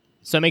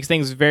 So it makes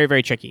things very,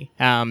 very tricky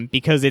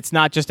because it's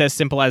not just as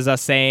simple as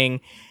us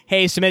saying,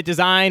 hey, submit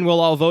design,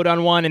 we'll all vote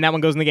on one, and that one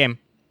goes in the game.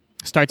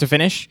 Start to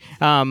finish.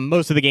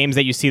 Most of the games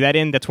that you see that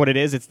in, that's what it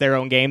is. It's their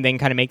own game. They can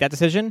kind of make that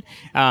decision.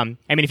 I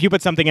mean, if you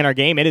put something in our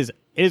game, it's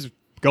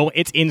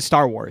in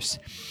Star Wars.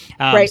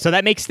 Right. So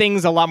that makes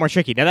things a lot more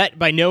tricky. Now, that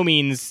by no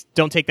means,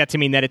 don't take that to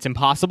mean that it's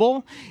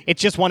impossible.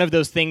 It's just one of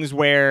those things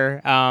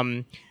where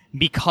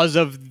because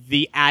of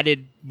the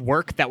added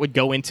work that would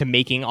go into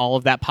making all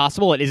of that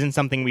possible, it isn't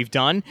something we've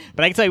done.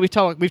 But I can tell you,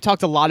 we've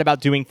talked a lot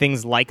about doing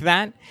things like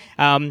that.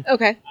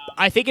 Okay.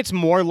 I think it's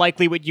more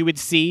likely what you would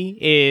see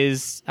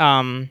is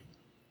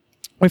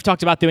we've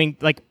talked about doing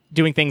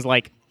things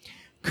like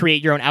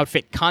create your own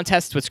outfit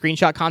contests with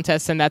screenshot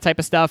contests and that type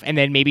of stuff, and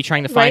then maybe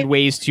trying to find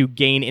ways to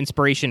gain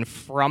inspiration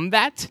from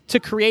that to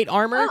create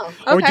armor,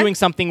 or doing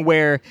something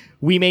where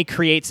we may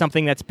create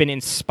something that's been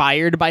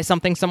inspired by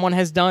something someone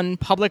has done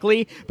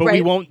publicly, but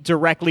we won't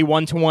directly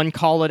one-to-one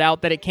call it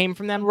out that it came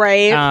from them.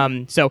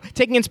 Right. So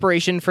taking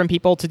inspiration from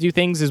people to do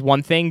things is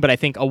one thing, but I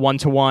think a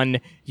one-to-one,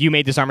 you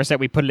made this armor set,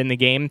 we put it in the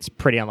game, it's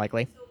pretty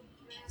unlikely.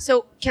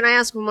 So can I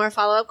ask one more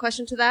follow-up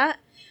question to that?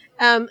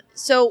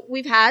 So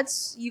you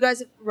guys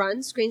have run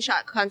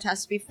screenshot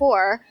contests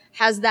before.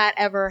 Has that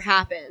ever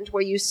happened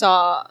where you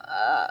saw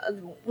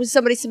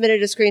somebody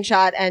submitted a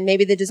screenshot and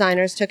maybe the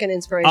designers took an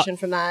inspiration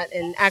from that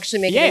and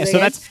actually make it into the game?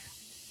 That's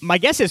my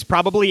guess is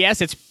probably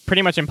yes. It's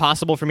pretty much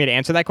impossible for me to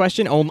answer that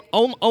question,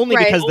 only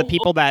because the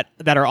people that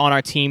are on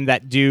our team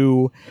that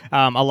do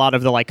a lot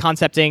of the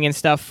concepting and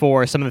stuff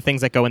for some of the things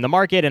that go in the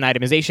market and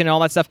itemization and all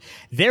that stuff,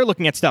 they're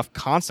looking at stuff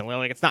constantly.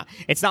 Like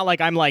it's not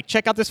like I'm like,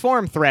 check out this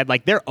forum thread.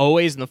 Like they're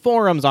always in the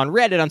forums, on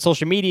Reddit, on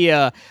social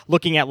media,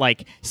 looking at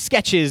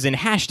sketches and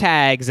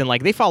hashtags, and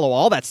they follow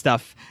all that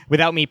stuff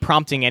without me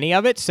prompting any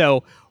of it.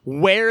 So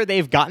where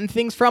they've gotten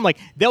things from,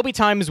 there'll be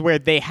times where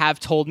they have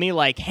told me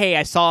hey,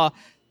 I saw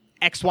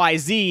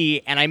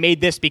XYZ and I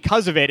made this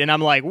because of it, and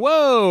I'm like,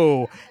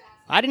 whoa,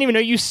 I didn't even know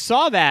you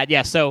saw that.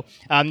 Yeah, so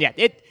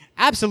it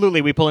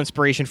absolutely, we pull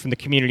inspiration from the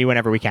community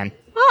whenever we can.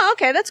 Oh,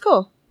 okay, that's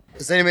cool.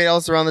 Does anybody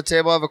else around the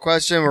table have a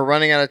question? We're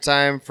running out of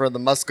time for the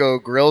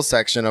Musco Grill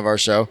section of our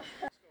show.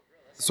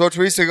 So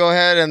Teresa, go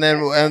ahead, and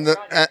then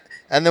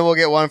we'll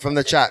get one from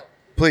the chat,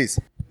 please.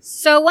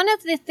 So one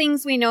of the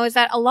things we know is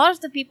that a lot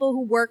of the people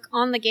who work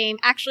on the game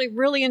actually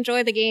really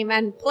enjoy the game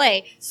and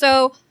play.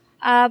 So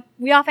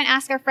we often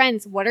ask our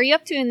friends, what are you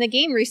up to in the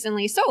game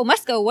recently? So,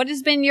 Musco, what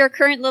has been your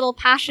current little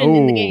passion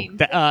in the game?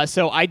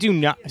 So I do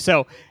not.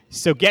 So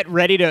get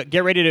ready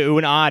to ooh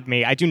and ah at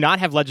me. I do not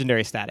have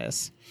legendary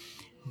status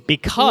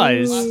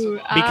because Jesse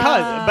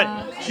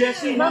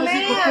has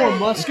it before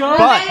Musco.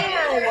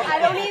 I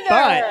don't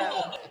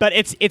either. But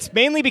it's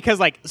mainly because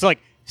like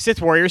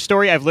Sith Warrior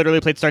story I've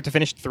literally played start to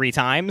finish 3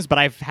 times, but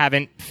I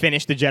haven't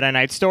finished the Jedi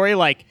Knight story.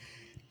 Like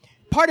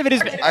part of it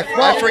is I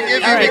forgive you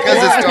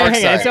because it's dark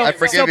side. I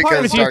forgive you part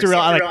of because it's it's used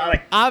dark to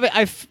side.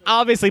 I've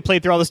obviously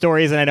played through all the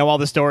stories and I know all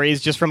the stories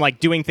just from like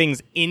doing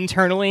things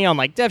internally on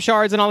like dev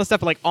shards and all this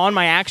stuff. But like on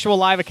my actual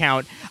live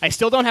account, I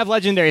still don't have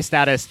legendary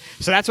status,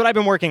 so that's what I've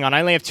been working on. I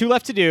only have 2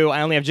 left to do.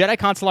 I only have Jedi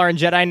Consular and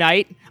Jedi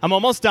Knight. I'm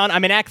almost done.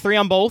 I'm in Act 3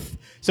 on both,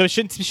 so it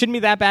shouldn't be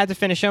that bad to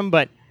finish them.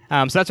 But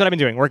so that's what I've been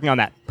doing, working on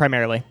that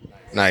primarily.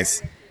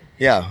 Nice.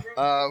 Yeah.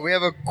 We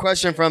have a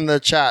question from the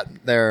chat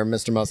there,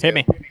 Mr. Musk. Hit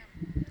me.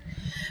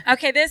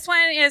 Okay, this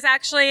one is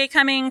actually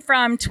coming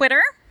from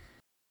Twitter.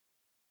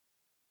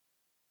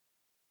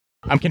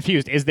 I'm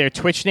confused. Is their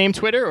Twitch name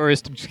Twitter or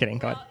is... Just kidding.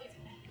 Go on.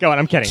 Go on.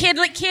 I'm kidding.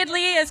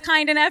 Kidley is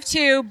kind enough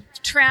to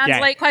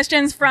translate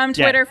questions from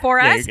Twitter for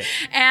us.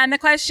 And the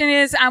question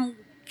is,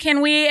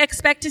 can we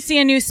expect to see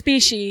a new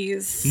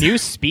species? New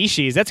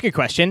species? That's a good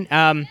question.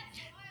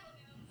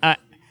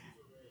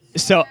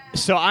 So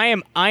I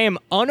am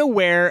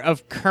unaware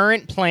of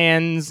current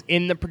plans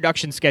in the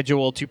production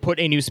schedule to put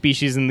a new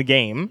species in the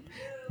game,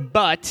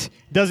 but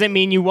doesn't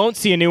mean you won't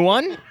see a new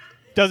one.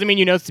 Doesn't mean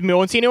you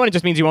won't see a new one. It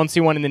just means you won't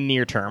see one in the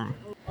near term.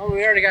 Oh,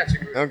 we already got 2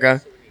 groups. Okay.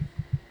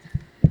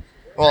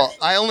 Well,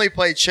 I only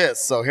play Chiss,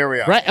 so here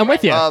we are. Right, I'm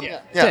with you.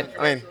 Yeah,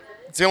 I mean,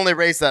 it's the only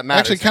race that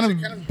matters. Actually,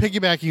 kind of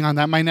piggybacking on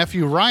that, my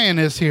nephew Ryan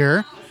is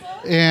here,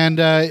 and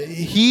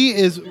he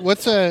is.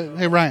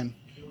 Hey Ryan,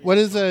 what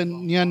is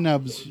Nyan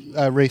Nub's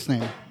race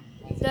name?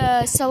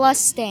 The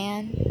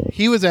Celestan.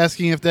 He was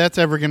asking if that's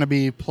ever going to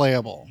be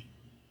playable.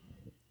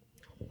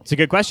 It's a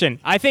good question.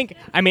 I think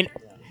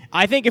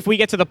if we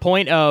get to the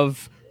point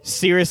of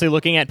seriously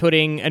looking at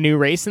putting a new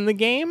race in the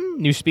game,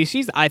 new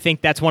species, I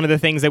think that's one of the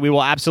things that we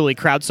will absolutely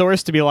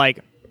crowdsource to be like,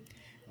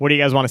 what do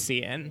you guys want to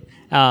see in?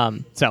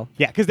 So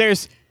yeah, because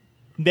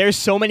there's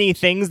so many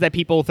things that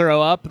people throw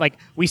up. Like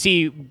we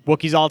see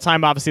Wookiees all the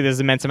time. Obviously, there's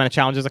an immense amount of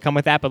challenges that come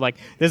with that. But like,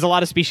 there's a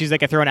lot of species that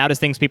get thrown out as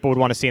things people would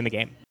want to see in the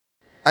game.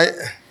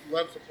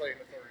 Loves to play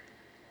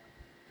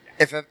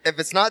Authority. If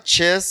it's not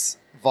Chiss,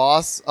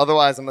 Voss.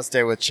 Otherwise, I'm gonna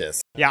stay with Chiss.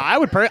 Yeah, I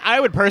would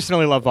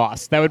personally love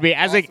Voss. That would be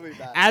as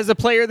a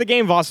player of the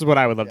game, Voss is what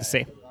I would love to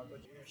see.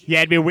 Yeah,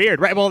 it'd be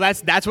weird, right? Well,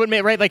 that's what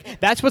right. Like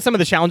that's what some of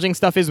the challenging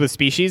stuff is with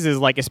species. Is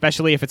like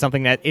especially if it's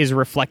something that is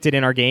reflected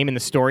in our game in the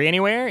story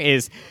anywhere.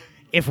 Is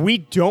if we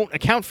don't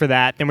account for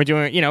that, then we're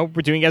doing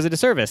you guys a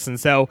disservice. And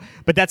so,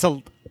 but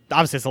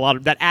obviously it's a lot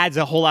of that adds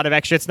a whole lot of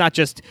extra. It's not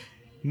just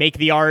make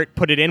the art,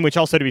 put it in, which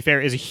also, to be fair,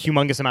 is a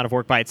humongous amount of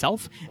work by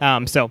itself.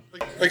 So,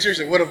 like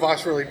seriously, would a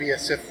Voss really be a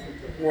Sith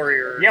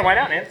warrior? Yeah, why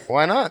not, man?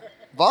 Why not?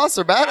 Voss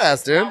are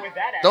badass, dude.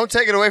 Don't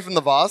take it away from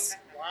the Voss.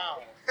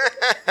 Wow.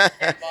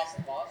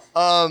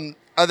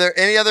 Are there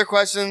any other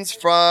questions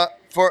for?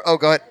 Oh,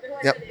 go ahead.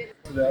 Yep.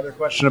 The other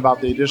question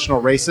about the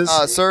additional races.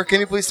 Sir,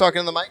 can you please talk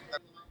into the mic?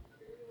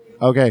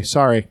 Okay,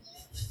 sorry.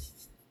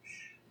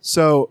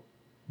 So,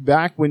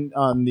 back when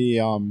on the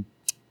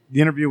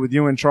interview with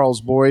you and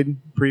Charles Boyd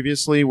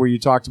previously, where you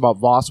talked about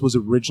Voss was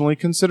originally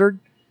considered,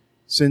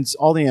 since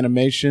all the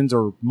animations,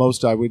 or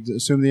most, I would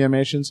assume the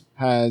animations,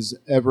 has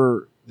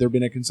there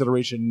been a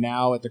consideration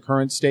now at the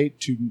current state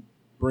to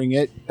bring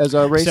it as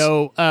a race?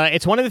 So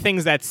it's one of the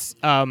things that's,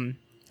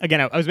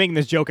 again, I was making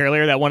this joke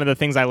earlier that one of the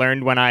things I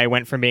learned when I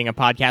went from being a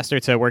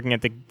podcaster to working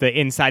at the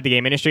inside the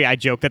game industry, I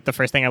joked that the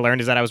first thing I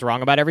learned is that I was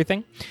wrong about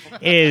everything.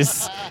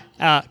 It's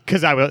one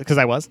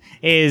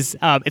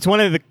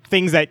of the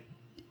things that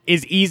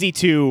is easy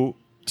to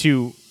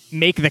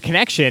make the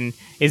connection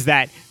is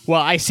that,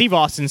 well, I see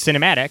Voss in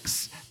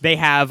cinematics. They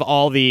have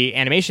all the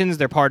animations.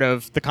 They're part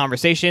of the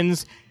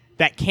conversations.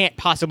 That can't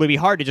possibly be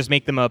hard to just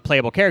make them a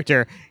playable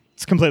character.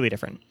 It's completely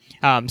different.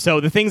 So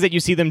the things that you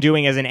see them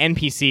doing as an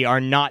NPC are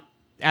not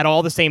at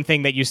all the same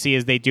thing that you see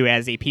as they do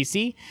as a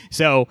PC.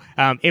 So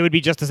it would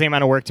be just the same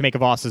amount of work to make a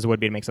Voss as it would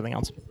be to make something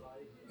else.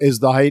 Is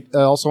the height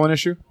also an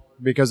issue?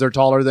 Because they're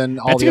taller than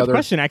all That's the a good other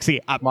question,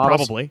 actually.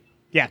 Probably.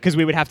 Yeah, because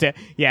we would have to,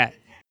 yeah.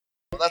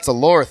 Well, that's a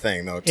lore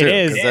thing, though, too. It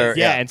is,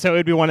 yeah. And so it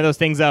would be one of those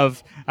things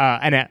of,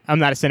 and I'm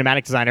not a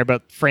cinematic designer,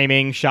 but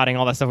framing, shotting,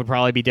 all that stuff would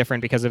probably be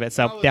different because of it.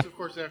 So, yeah. Of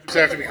course, have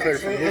to be clear.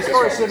 As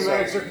far as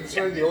cinematics are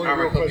concerned, the only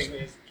real question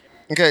is...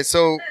 Okay,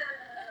 so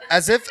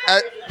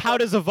how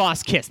does a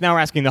Voss kiss? Now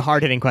we're asking the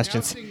hard-hitting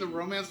questions. Announcing the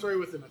romance story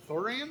with an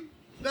Authorian?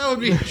 That would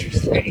be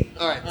interesting.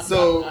 All right,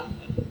 so...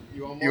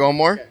 You want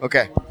more?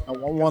 Okay.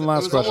 One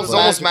last question. It's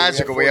almost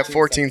magical. We have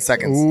 14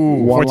 seconds.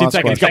 Ooh, 14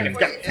 seconds. Go.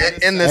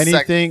 In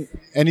this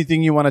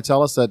anything you want to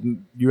tell us that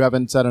you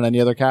haven't said on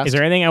any other cast? Is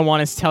there anything I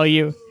want to tell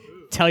you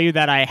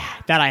that I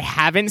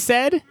haven't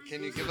said?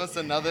 Can you give us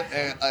another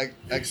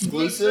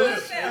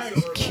exclusive?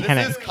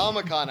 This is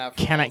Comic-Con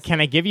after.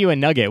 Can I give you a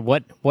nugget?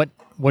 What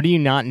do you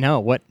not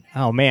know? What?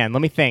 Oh man,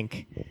 let me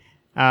think.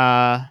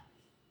 Let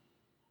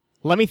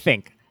me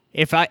think.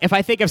 If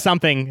I think of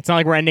something, it's not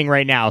like we're ending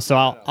right now, so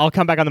I'll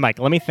come back on the mic.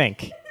 Let me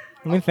think.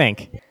 I'm going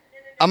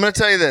to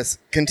tell you this.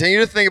 Continue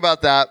to think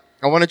about that.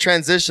 I want to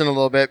transition a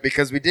little bit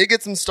because we did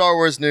get some Star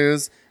Wars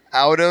news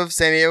out of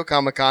San Diego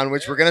Comic-Con,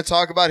 which we're going to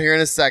talk about here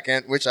in a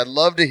second, which I'd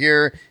love to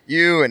hear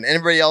you and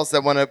anybody else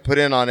that want to put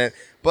in on it.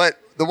 But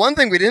the one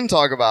thing we didn't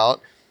talk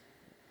about,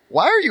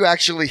 why are you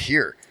actually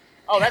here?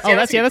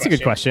 That's a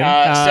good question.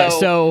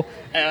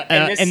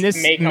 And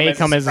this may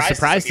come as a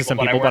surprise to some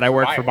people, but I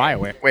work for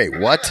BioWare. Wait,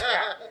 what?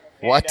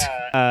 What?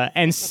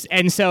 And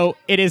so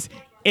it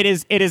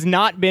has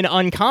not been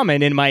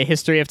uncommon in my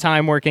history of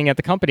time working at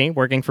the company,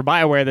 working for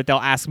BioWare, that they'll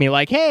ask me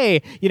like,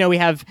 "Hey, we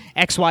have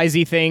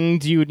XYZ thing.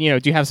 Do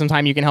you have some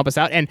time you can help us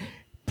out?" And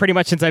pretty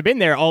much since I've been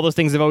there, all those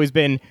things have always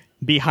been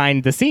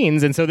behind the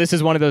scenes. And so this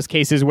is one of those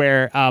cases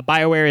where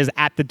BioWare is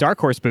at the Dark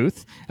Horse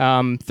booth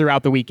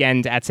throughout the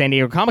weekend at San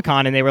Diego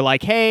Comic-Con, and they were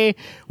like, "Hey,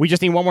 we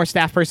just need one more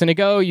staff person to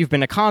go. You've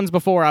been to cons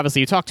before.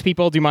 Obviously, you talk to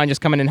people. Do you mind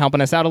just coming and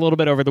helping us out a little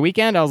bit over the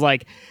weekend?" I was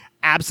like,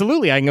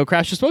 absolutely, I can go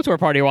crash the SWTOR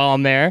party while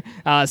I'm there.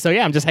 So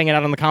yeah, I'm just hanging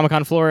out on the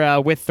Comic-Con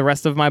floor with the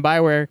rest of my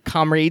BioWare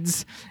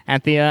comrades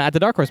at the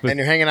Dark Horse booth. And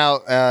you're hanging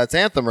out, it's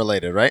Anthem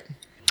related, right?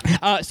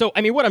 So,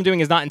 I mean, what I'm doing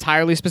is not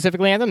entirely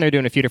specifically Anthem. They're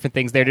doing a few different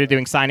things. They're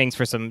doing signings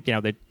for some,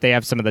 they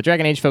have some of the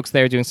Dragon Age folks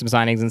there doing some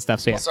signings and stuff.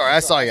 So yeah. Sorry, I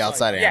saw you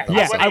outside of Anthem.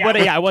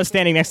 I was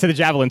standing next to the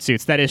Javelin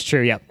suits. That is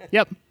true. Yep.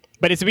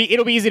 But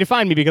it'll be easy to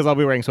find me because I'll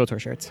be wearing SWTOR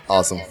shirts.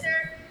 Awesome. Is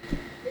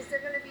there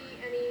going to be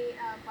any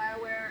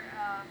BioWare?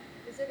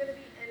 Is there going to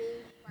be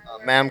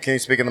any? Ma'am, can you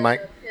speak in the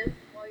mic?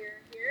 While you're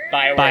here?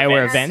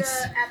 BioWare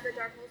events. At the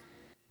Dark Horse.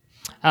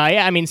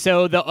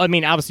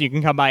 Obviously you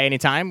can come by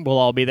anytime. We'll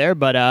all be there,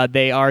 but I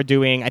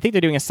think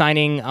they're doing a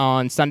signing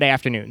on Sunday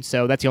afternoon.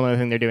 So that's the only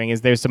thing they're doing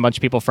is there's a bunch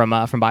of people from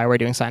BioWare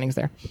doing signings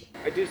there.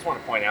 I do just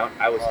want to point out,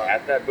 I was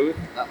at that booth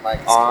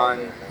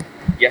on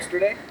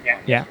yesterday. Yeah.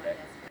 Yesterday.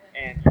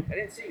 And I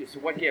didn't see you, so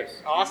what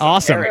gives?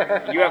 Awesome.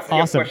 Eric, you have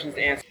questions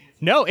to answer.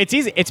 No, it's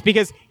easy. It's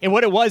because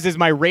what it was is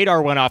my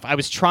radar went off. I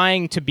was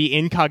trying to be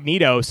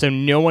incognito so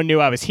no one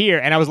knew I was here,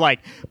 and I was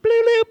like, bloop,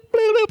 bloop,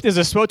 bloop, bloop. There's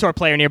a SWTOR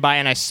player nearby,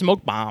 and I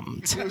smoke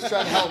bombed. He was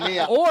trying to help me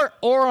out.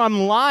 Or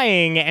I'm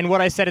lying, and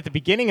what I said at the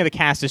beginning of the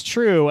cast is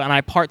true, and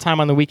I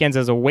part-time on the weekends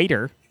as a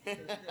waiter.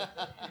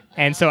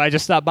 And so I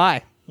just stopped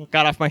by,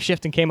 got off my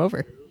shift, and came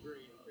over.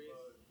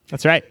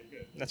 That's right.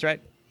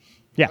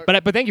 Yeah,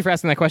 but thank you for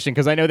asking that question,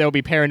 because I know there will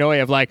be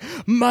paranoia of like,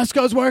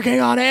 Musco's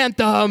working on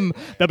Anthem.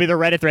 There'll be the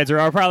Reddit threads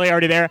are probably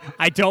already there.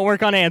 I don't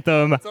work on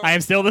Anthem. I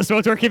am still the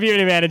SWTOR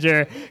community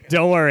manager.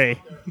 Don't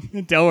worry.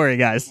 Don't worry,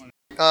 guys.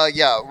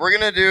 We're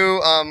going to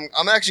do,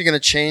 I'm actually going to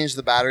change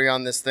the battery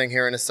on this thing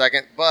here in a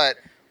second, but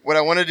what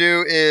I want to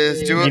do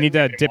is You need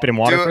to dip it in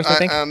water first, I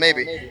think?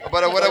 Maybe.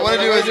 But what I want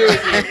to do is...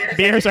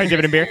 beer? Sorry, dip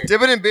it in beer?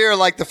 Dip it in beer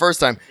like the first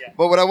time. Yeah.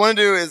 But what I want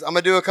to do is I'm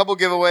going to do a couple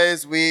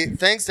giveaways.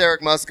 Thanks to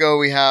Eric Musco,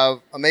 we have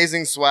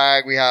amazing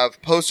swag. We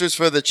have posters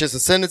for the Chiss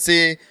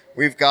Ascendancy.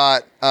 We've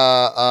got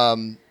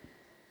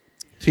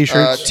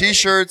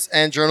T-shirts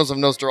and Journals of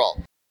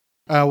Nostral.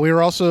 We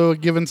were also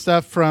given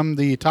stuff from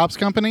the Tops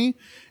Company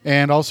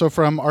and also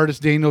from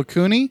artist Daniel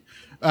Cooney.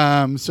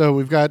 So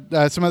we've got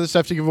some other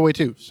stuff to give away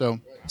too. So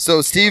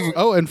Steve.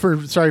 Oh, and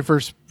for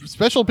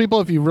special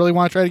people, if you really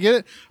want to try to get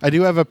it, I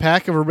do have a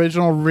pack of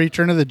original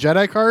Return of the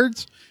Jedi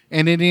cards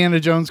and Indiana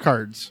Jones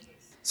cards.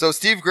 So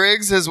Steve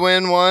Griggs has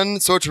won one.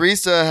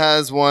 Soterista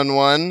has won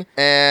one,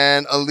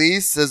 and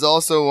Elise has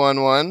also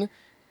won one,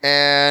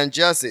 and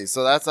Jesse.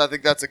 So I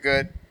think that's a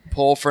good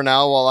poll for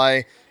now. While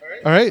I.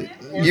 All right,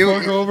 you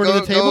go over to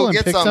the table and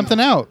pick something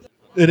out.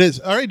 It is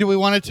all right. Do we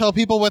want to tell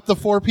people what the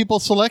 4 people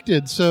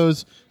selected? So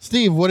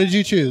Steve, what did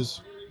you choose?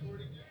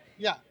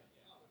 Yeah.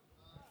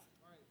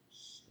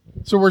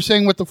 So we're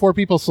saying what the 4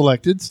 people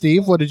selected.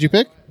 Steve, what did you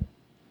pick?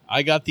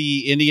 I got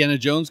the Indiana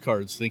Jones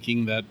cards,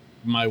 thinking that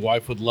my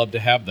wife would love to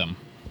have them.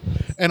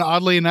 And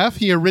oddly enough,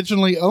 he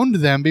originally owned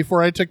them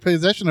before I took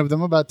possession of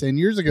them about 10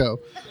 years ago.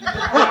 I'm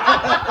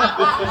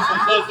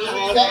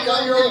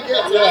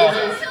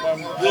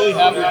really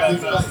happy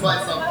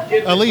about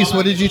this. Elise,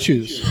 what did you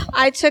choose?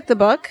 I took the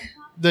book.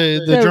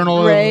 The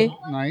Journal Ray,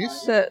 of...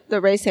 Nice.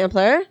 The Ray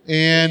Sampler.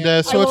 And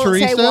I won't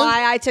Teresa? say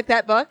why I took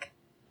that book.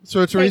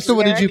 So Teresa,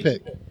 what did you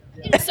pick?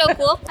 It's so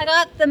cool. I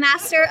got the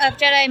Master of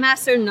Jedi,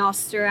 Master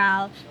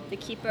Nostral, the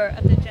Keeper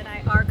of the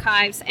Jedi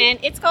Archives, and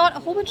it's got a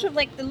whole bunch of,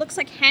 it looks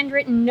like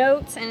handwritten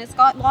notes, and it's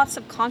got lots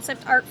of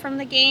concept art from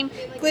the game,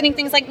 including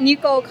things like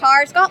Nuko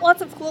Car. It's got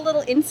lots of cool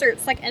little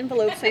inserts, like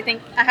envelopes. I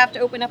think I have to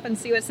open up and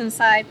see what's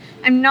inside.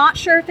 I'm not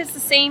sure if it's the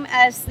same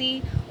as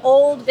the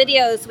old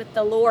videos with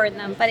the lore in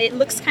them, but it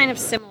looks kind of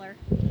similar.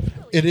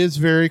 It is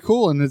very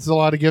cool, and it's a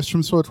lot of gifts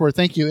from SWTOR.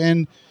 Thank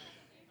you.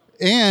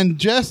 And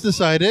Jess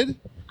decided...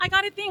 I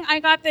got a thing.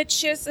 I got the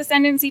Chiss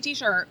Ascendancy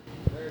t-shirt.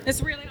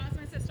 It's really awesome.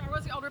 It says Star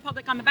Wars The Old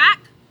Republic on the back.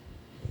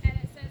 And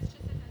it says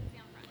Chiss Ascendancy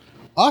on the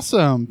front.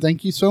 Awesome.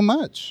 Thank you so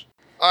much.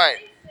 All right.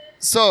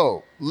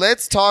 So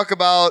let's talk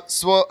about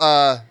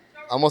I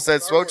almost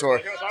said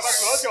SWTOR.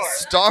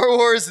 Star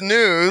Wars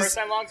news. First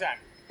time, long time.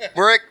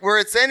 We're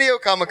at San Diego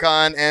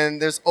Comic-Con, and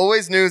there's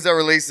always news that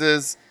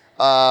releases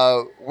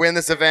when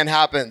this event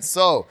happens.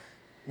 So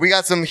we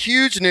got some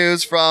huge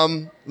news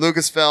from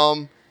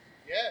Lucasfilm.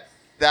 Yes.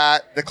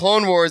 That the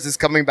Clone Wars is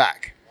coming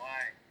back. Why?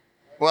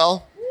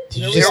 Well,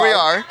 here we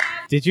are.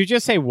 Did you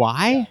just say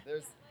why?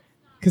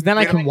 Because then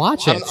I can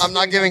watch it. I'm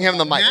not giving him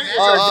the mic.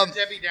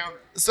 Debbie Downer.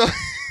 So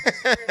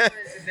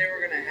They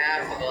were gonna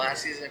have for the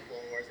last season of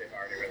Clone Wars. They've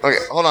already released. okay,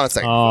 hold on a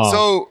second. Oh.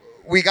 So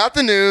we got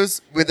the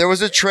news. There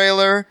was a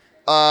trailer.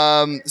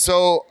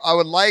 So I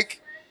would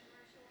like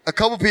a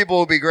couple people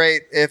would be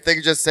great if they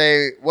could just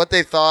say what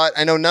they thought.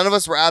 I know none of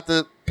us were at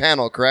the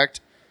panel,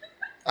 correct?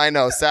 I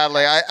know,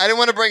 sadly. I didn't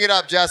want to bring it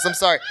up, Jess. I'm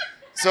sorry.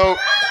 So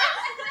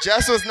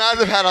Jess was not at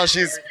the panel.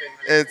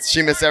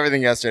 She missed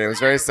everything yesterday. It was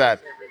very sad.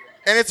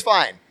 And it's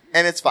fine.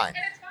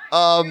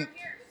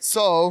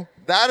 So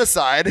that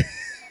aside.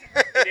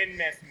 You didn't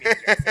miss me.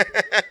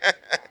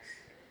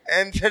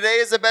 And today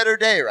is a better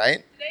day,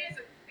 right? Today is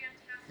a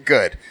fantastic.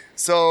 Good.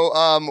 So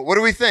what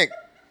do we think?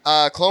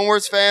 Clone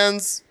Wars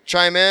fans,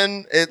 chime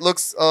in. It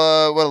looks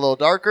a little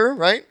darker,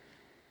 right?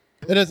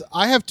 It is.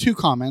 I have two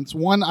comments.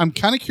 One, I'm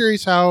kind of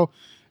curious how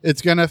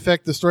it's going to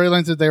affect the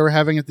storylines that they were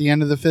having at the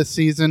end of the 5th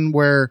season,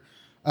 where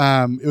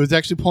it was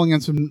actually pulling in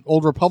some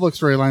Old Republic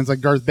storylines like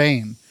Darth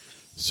Bane.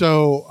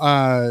 So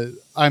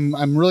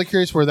I'm really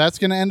curious where that's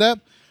going to end up.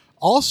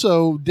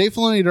 Also, Dave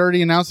Filoni had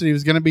already announced that he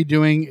was going to be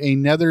doing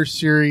another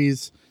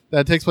series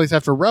that takes place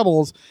after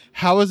Rebels.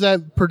 How is that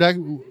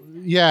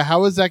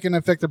how is that going to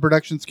affect the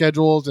production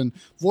schedules and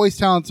voice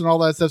talents and all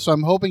that stuff? So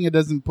I'm hoping it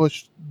doesn't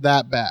push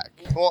that back.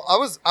 Well, I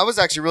was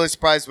actually really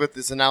surprised with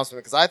this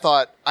announcement because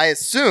I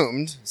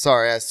assumed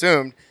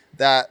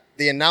that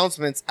the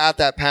announcements at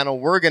that panel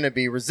were going to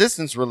be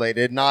Resistance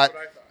related, not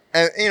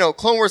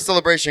Clone Wars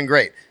Celebration,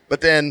 great.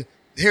 But then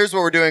here's what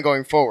we're doing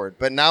going forward.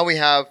 But now we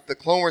have the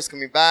Clone Wars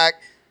coming back.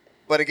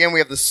 But again, we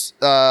have the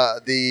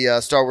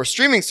Star Wars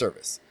streaming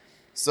service.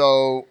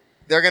 So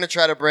they're going to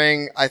try to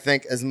bring, I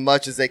think, as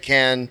much as they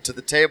can to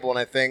the table. And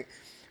I think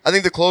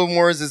the Clone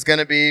Wars is going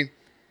to be,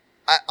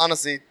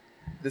 honestly,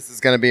 this is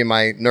going to be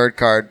my nerd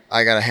card.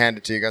 I got to hand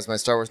it to you guys, my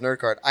Star Wars nerd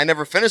card. I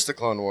never finished the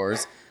Clone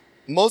Wars,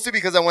 mostly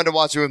because I wanted to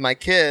watch it with my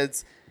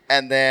kids.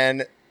 And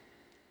then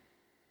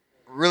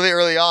really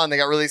early on, they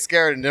got really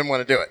scared and didn't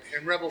want to do it.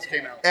 And Rebels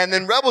came out. And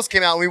then Rebels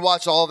came out, and we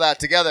watched all of that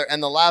together.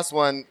 And the last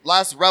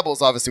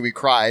Rebels, obviously, we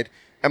cried.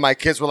 And my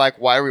kids were like,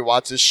 why are we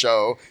watching this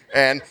show?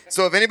 And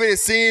so if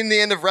anybody's seen the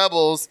end of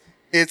Rebels,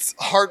 it's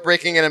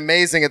heartbreaking and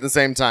amazing at the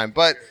same time.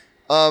 But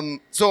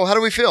so how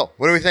do we feel?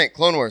 What do we think?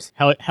 Clone Wars?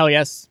 Hell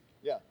yes.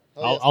 Yeah.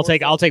 I'll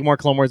take more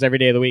Clone Wars every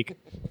day of the week.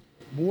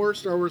 More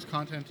Star Wars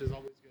content is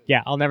always good.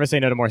 Yeah, I'll never say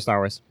no to more Star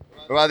Wars.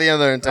 What about the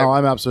other entire? Oh,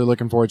 I'm absolutely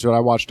looking forward to it.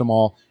 I watched them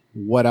all.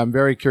 What I'm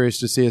very curious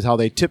to see is how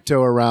they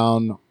tiptoe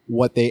around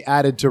what they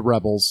added to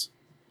Rebels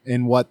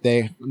and what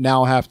they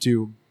now have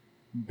to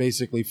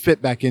basically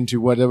fit back into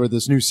whatever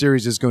this new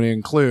series is going to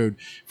include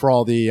for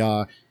all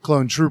the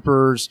clone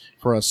troopers,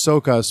 for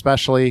Ahsoka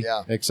especially,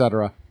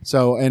 etc.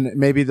 So, and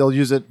maybe they'll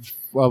use it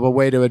of a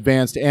way to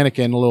advance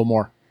Anakin a little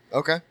more.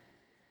 Okay.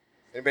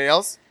 Anybody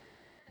else?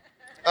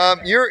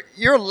 You're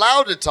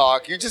allowed to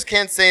talk. You just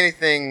can't say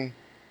anything.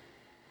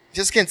 I'm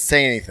just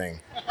kidding.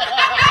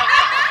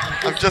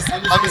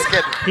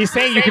 He's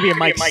saying you could be a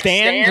mic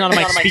stand, not a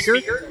mic speaker.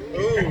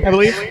 I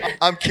believe.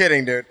 I'm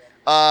kidding, dude.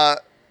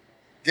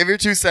 Give your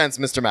 2 cents,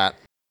 Mr. Matt.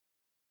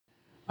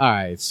 All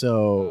right,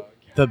 so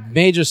the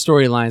major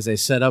storylines they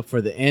set up for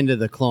the end of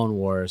the Clone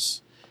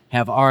Wars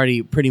have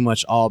already pretty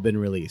much all been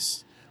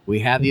released.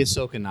 We had the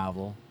Ahsoka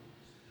novel.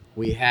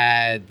 We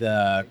had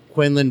the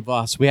Quinlan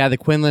Voss. We had the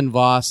Quinlan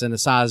Voss and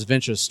Asajj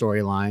Ventress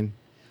storyline.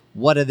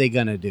 What are they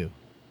gonna do?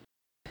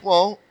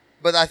 Well,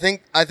 but I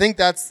think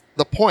that's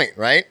the point,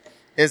 right?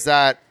 Is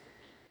that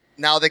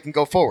now they can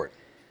go forward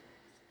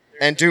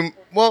and do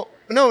well.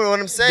 No, what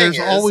I'm saying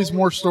There's always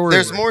more stories.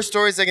 There's more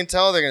stories they can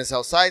tell. They're going to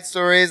tell side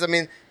stories. I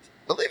mean,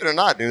 believe it or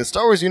not, dude, the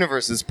Star Wars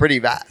universe is pretty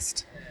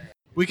vast.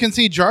 We can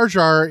see Jar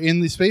Jar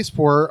in the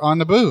spaceport on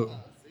Naboo.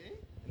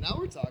 Now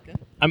we're talking.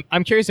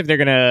 I'm curious if they're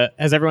gonna.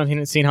 Has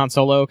everyone seen Han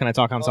Solo? Can I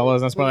talk Han Solo?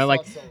 Is that spoiler?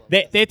 Like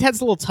they had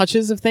some little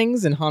touches of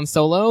things in Han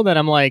Solo that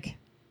I'm like, I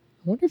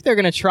wonder if they're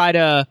gonna try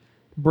to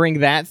bring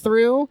that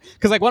through.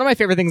 Because like one of my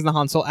favorite things in the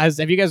Han Solo,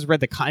 have you guys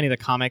read any of the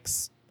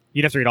comics?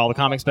 You'd have to read all the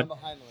comics, but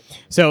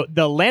so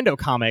the Lando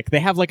comic,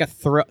 they have like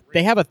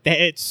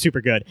it's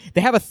super good.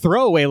 They have a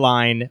throwaway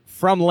line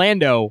from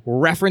Lando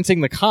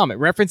referencing the comic,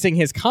 referencing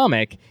his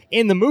comic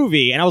in the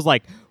movie, and I was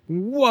like,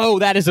 whoa,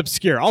 that is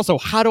obscure. Also,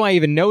 how do I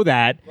even know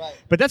that? Right.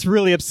 But that's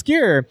really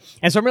obscure.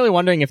 And so I'm really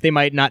wondering if they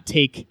might not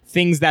take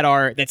things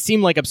that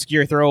seem like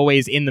obscure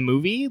throwaways in the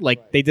movie,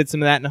 like they did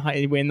some of that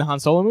in the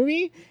Han Solo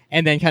movie,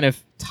 and then kind of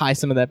tie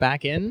some of that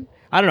back in.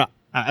 I don't know.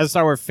 As a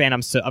Star Wars fan,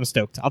 I'm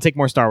stoked. I'll take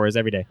more Star Wars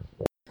every day.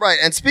 Right,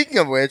 and speaking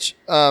of which,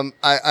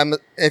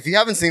 if you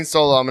haven't seen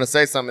Solo, I'm going to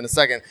say something in a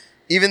second.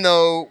 Even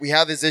though we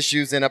have his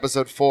issues in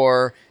Episode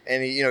 4,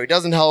 and he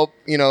doesn't help,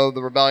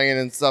 the rebellion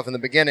and stuff in the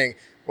beginning.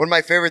 One of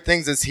my favorite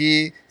things is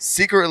he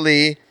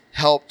secretly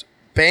helped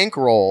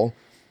bankroll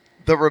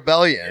the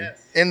rebellion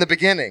in the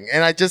beginning,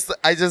 and I just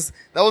that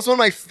was one of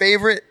my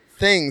favorite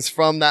things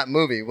from that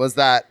movie was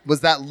that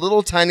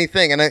little tiny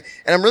thing, and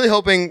I'm really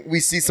hoping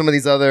we see some of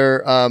these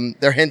other.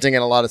 They're hinting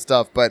at a lot of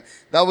stuff, but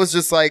that was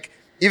just like.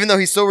 Even though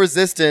he's so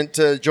resistant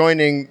to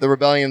joining the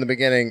rebellion in the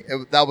beginning,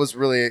 that was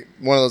really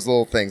one of those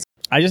little things.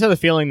 I just have a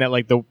feeling that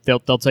like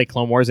they'll take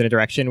Clone Wars in a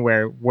direction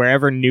where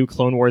wherever new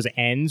Clone Wars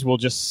ends will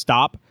just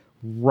stop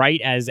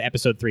right as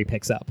Episode 3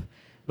 picks up.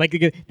 Like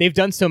they've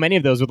done so many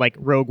of those with like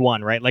Rogue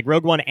One, right? Like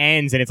Rogue One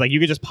ends and it's like you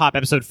could just pop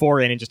Episode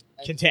 4 in and just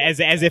as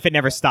if it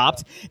never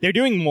stopped. They're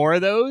doing more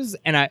of those,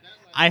 and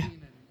I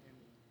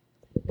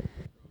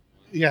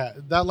Yeah,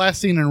 that last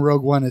scene in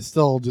Rogue One is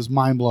still just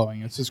mind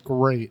blowing. It's just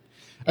great.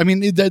 I mean,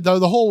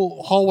 the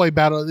whole hallway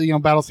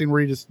battle scene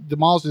where he just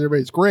demolishes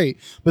everybody is great.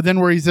 But then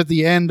where he's at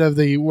the end of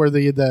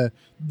the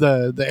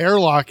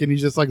airlock and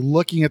he's just like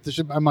looking at the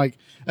ship, I'm like,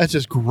 that's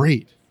just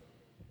great.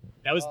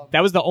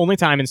 That was the only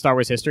time in Star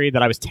Wars history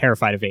that I was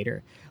terrified of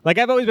Vader. Like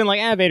I've always been like,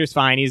 Vader's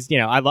fine. He's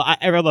I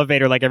love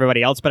Vader like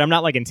everybody else, but I'm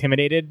not like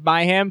intimidated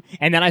by him.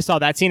 And then I saw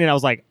that scene and I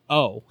was like,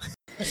 oh.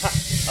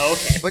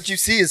 Okay. But you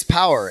see his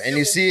power, and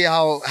you see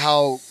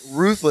how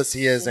ruthless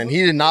he is, and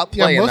he did not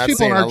play in that scene. Most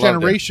people in our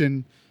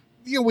generation,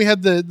 we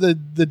had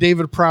the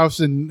David Prowse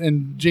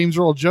and James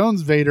Earl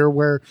Jones Vader,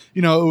 where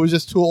it was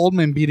just two old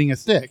men beating a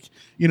stick,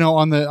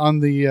 on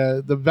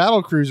the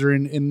battle cruiser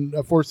in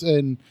Force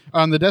and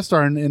on the Death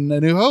Star in A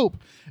New Hope,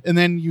 and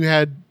then you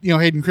had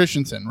Hayden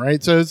Christensen,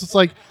 right? So it's just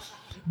like,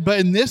 but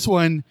in this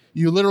one,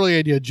 you literally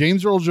had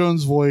James Earl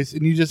Jones' voice,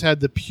 and you just had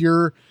the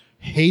pure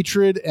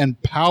hatred and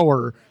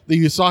power that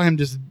you saw him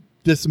just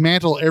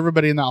dismantle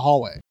everybody in that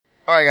hallway.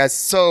 All right, guys.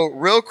 So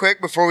real quick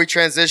before we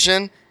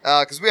transition,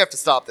 because we have to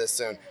stop this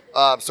soon,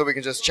 so we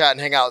can just chat and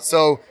hang out.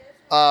 So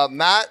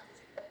Matt,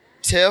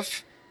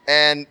 Tiff,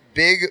 and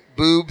Big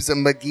Boobs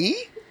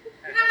McGee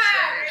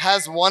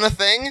has won a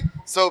thing.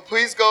 So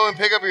please go and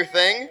pick up your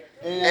thing.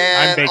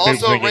 And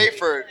also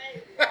Rayford.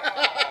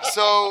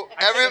 So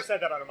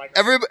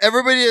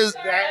everybody is.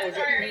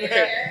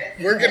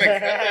 We're gonna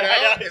cut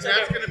that out, and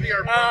that's gonna be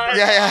our.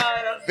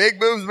 Yeah. Big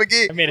Boobs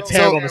McGee. I made a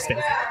terrible mistake.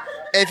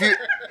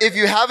 If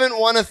you haven't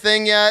won a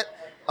thing yet,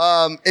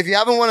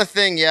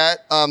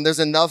 there's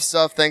enough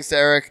stuff, thanks to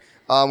Eric,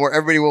 where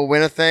everybody will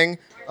win a thing.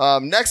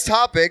 Next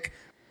topic.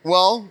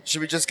 Well,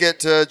 should we just get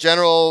to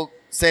general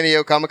San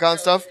Diego Comic-Con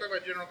stuff? Let's talk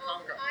about general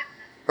Comic-Con.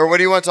 Or what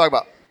do you want to talk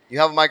about? You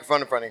have a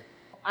microphone in front of you.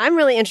 I'm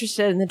really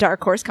interested in the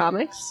Dark Horse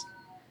comics.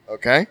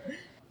 Okay.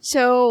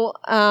 So,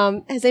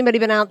 has anybody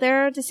been out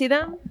there to see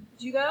them?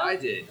 Did you go? I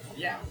did,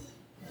 yeah.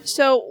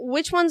 So,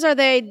 which ones are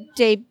they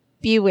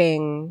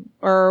debuting?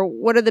 Or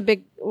what are the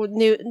big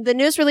the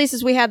newest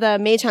releases? We had the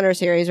Mage Hunter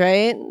series,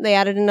 right? They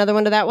added another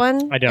one to that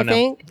one? I don't know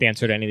think. the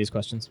answer to any of these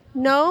questions.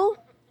 No?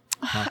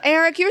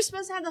 Eric, you were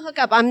supposed to have the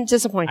hookup. I'm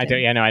disappointed.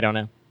 I don't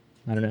know.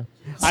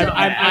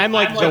 I'm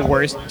like the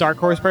worst Dark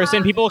Horse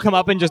person. People will come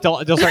up and they'll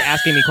start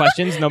asking me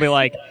questions, and they'll be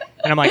like,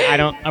 and I'm like,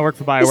 I work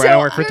for BioWare, I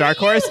don't work for Dark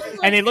Horse.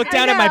 And they look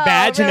down at my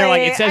badge and they're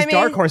like, it says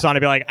Dark Horse on it.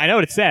 I'd be like, I know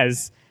what it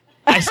says.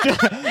 I still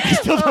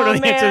don't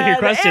really answer your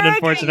question, Eric,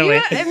 unfortunately.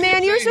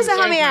 You were supposed to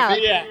help me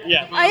out.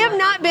 Yeah. I have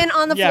not been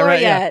on the floor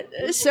yet.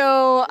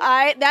 So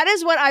that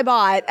is what I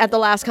bought at the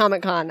last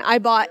Comic-Con. I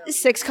bought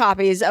 6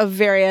 copies of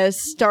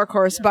various Dark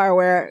Horse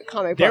BioWare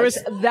comic books.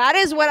 That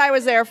is what I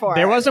was there for.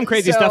 There was some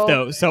crazy stuff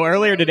though. So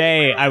earlier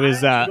today, I was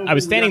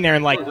standing there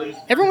and like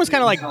everyone was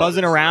kind of like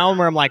buzzing around.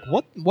 Where I'm like,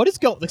 what is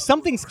going? Like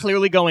something's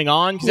clearly going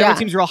on because everyone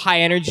seems real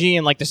high energy,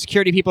 and like the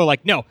security people are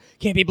like, no,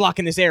 can't be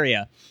blocking this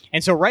area.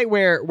 And so right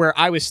where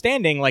I was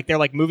standing, like they're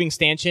like moving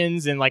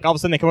stanchions, and like all of a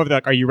sudden they come over, they're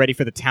like, "Are you ready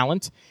for the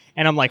talent?"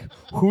 And I'm like,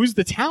 "Who's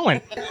the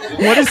talent?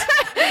 What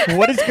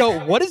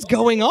is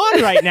going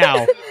on right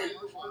now?"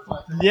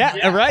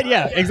 Yeah, right.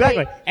 Yeah,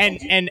 exactly.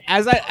 And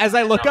as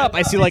I look up,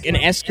 I see like an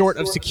escort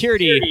of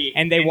security,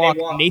 and they walk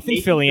Nathan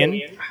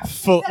Fillion,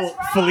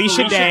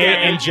 Felicia Day,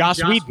 and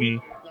Joss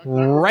Whedon.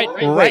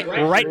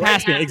 Right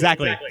past me,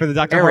 exactly, for the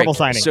Dr. Horrible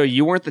signing. So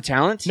you weren't the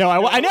talent? No,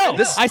 I know.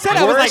 I said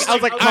I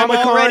was like, I'm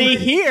already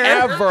here.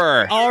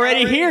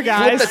 Already here,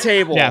 guys. Flip the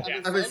table. Yeah.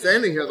 I've been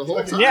standing here the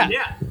whole time.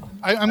 Yeah.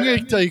 I'm going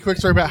to tell you a quick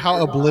story about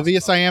how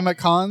oblivious I am at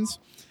cons.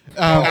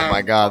 Oh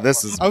my God,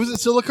 this is. I was at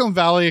Silicon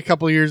Valley a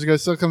couple of years ago,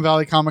 Silicon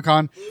Valley Comic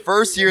Con.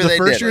 First year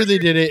they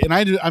did it, and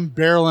I'm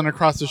barreling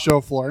across the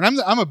show floor, and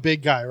I'm a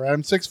big guy, right?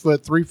 I'm 6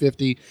 foot,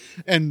 350,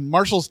 and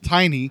Marshall's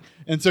tiny,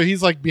 and so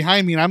he's like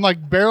behind me, and I'm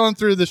like barreling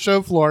through the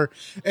show floor,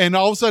 and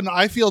all of a sudden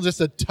I feel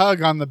just a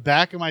tug on the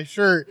back of my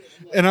shirt,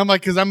 and I'm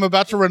like, because I'm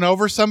about to run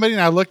over somebody,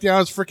 and I look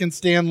down, it's freaking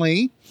Stan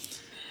Lee.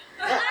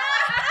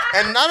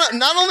 And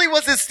not only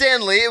was it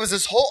Stan Lee, it was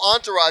his whole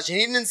entourage, and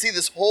he didn't see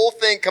this whole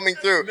thing coming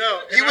through.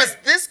 No, he was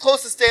this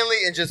close to Stan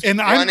Lee and just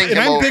running him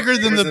over. I'm bigger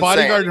than the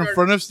bodyguard in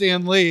front of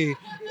Stan Lee,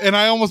 and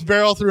I almost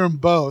barrel through them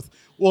both.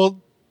 Well,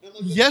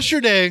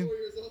 yesterday,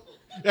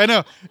 I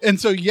know,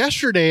 and so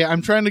yesterday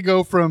I'm trying to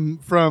go from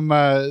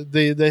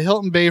the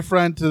Hilton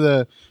Bayfront to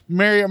the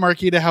Marriott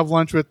Marquis to have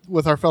lunch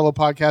with our fellow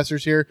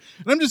podcasters here,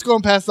 and I'm just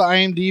going past the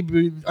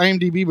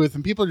IMDb booth,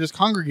 and people are just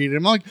congregated.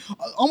 I'm like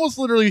almost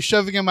literally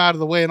shoving them out of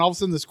the way, and all of a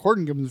sudden this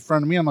cordon comes in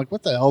front of me. I'm like,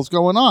 what the hell's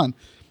going on?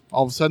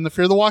 All of a sudden the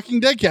Fear the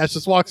Walking Dead cast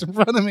just walks in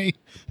front of me,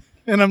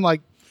 and I'm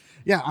like,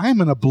 yeah,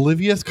 I'm an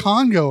oblivious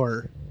con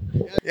goer.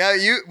 Yeah,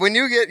 when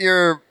you get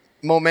your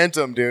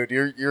momentum, dude,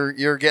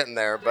 you're getting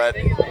there. But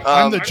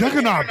I'm the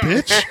juggernaut,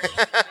 bitch. Just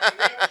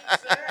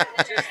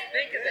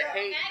think of the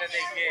hate that they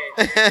get.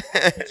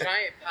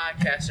 Giant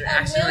podcaster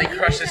accidentally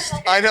crushes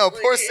Stan I know, Lee.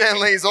 poor Stan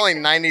Lee. He's only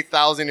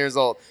 90,000 years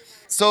old.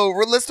 So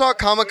let's talk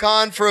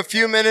Comic-Con for a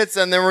few minutes,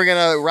 and then we're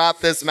going to wrap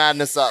this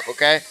madness up,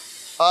 okay?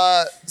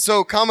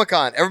 So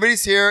Comic-Con,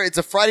 everybody's here. It's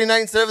a Friday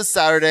night instead of a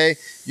Saturday.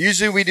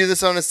 Usually we do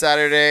this on a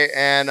Saturday,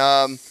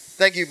 and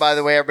thank you, by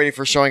the way, everybody,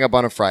 for showing up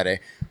on a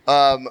Friday.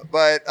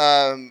 But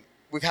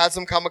we've had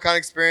some Comic-Con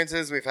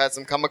experiences. We've had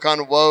some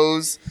Comic-Con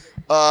woes.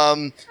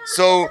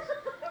 So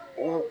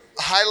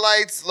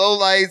highlights,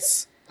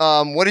 lowlights,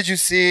 what did you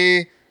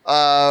see?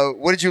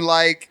 What did you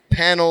like?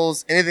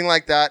 Panels, anything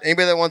like that.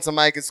 Anybody that wants a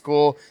mic is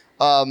cool.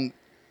 But I'm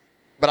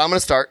going to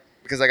start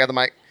because I got the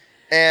mic.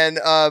 And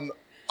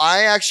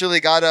I actually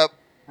got up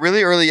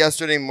really early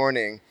yesterday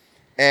morning.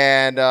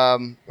 And,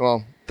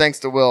 well, thanks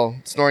to Will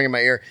snoring in my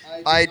ear.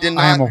 I did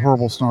not. I am a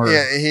horrible snorer.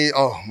 Yeah,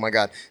 oh my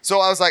God. So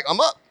I was like, I'm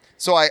up.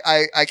 So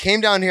I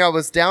came down here. I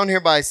was down here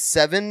by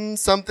 7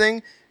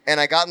 something. And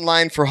I got in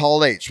line for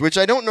Hall H, which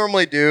I don't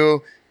normally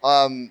do.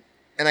 And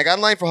I got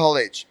in line for Hall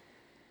H.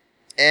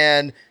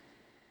 And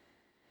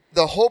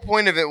the whole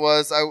point of it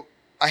was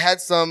I had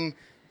some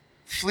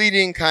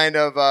fleeting kind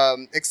of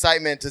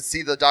excitement to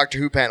see the Doctor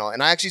Who panel.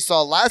 And I actually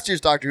saw last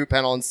year's Doctor Who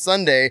panel on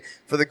Sunday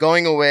for the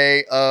going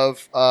away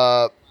of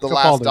the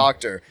last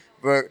Doctor,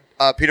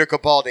 Peter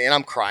Capaldi. And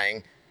I'm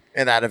crying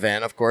in that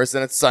event, of course.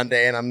 And it's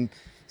Sunday, and I'm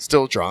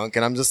still drunk.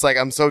 And I'm just like,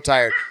 I'm so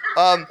tired.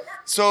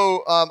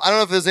 So I don't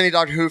know if there's any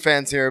Doctor Who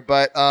fans here,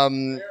 but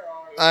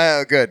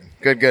good.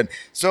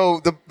 So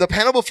the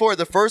panel before,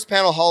 the first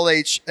panel Hall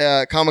H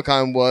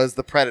Comic-Con was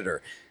The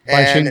Predator.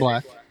 By Shane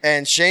Black.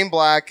 And Shane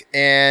Black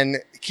and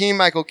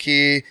Keegan-Michael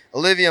Key,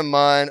 Olivia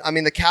Munn. I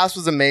mean, the cast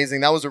was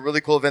amazing. That was a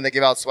really cool event. They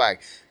gave out swag.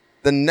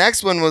 The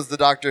next one was the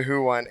Doctor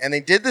Who one, and they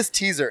did this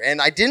teaser,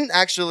 and I didn't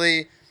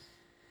actually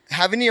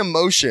have any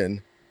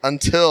emotion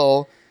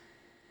until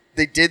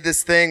they did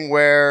this thing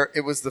where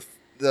it was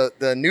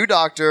the new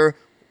Doctor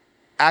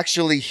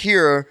actually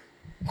here,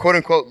 quote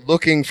unquote,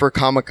 looking for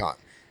Comic-Con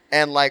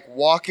and like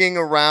walking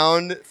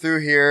around through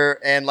here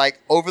and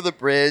like over the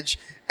bridge,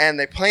 and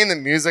they playing the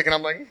music, and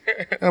I'm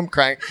like, I'm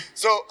crying.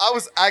 So I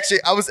was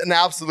an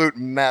absolute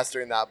mess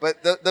during that.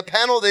 But the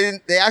panel,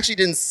 they actually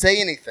didn't say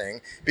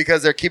anything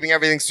because they're keeping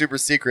everything super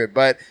secret.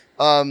 But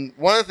one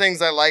of the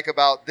things I like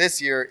about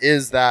this year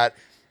is that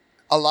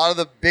a lot of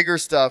the bigger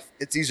stuff,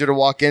 it's easier to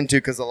walk into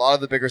because a lot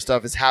of the bigger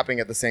stuff is happening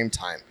at the same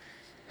time.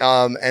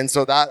 And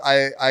so that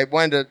I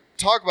wanted to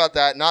talk about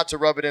that, not to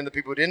rub it into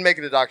people who didn't make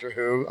it to Doctor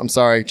Who. I'm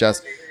sorry,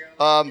 Jess.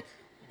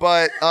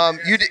 But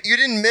you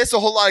didn't miss a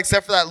whole lot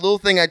except for that little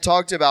thing I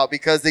talked about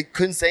because they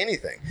couldn't say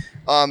anything.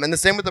 And the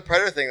same with the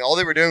Predator thing. All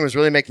they were doing was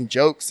really making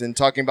jokes and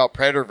talking about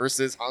Predator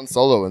versus Han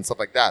Solo and stuff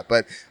like that.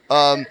 But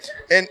and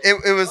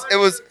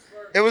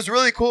it was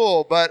really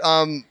cool. But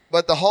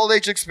the Hall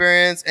H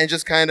experience and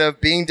just kind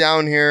of being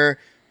down here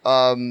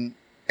and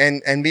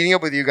meeting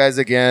up with you guys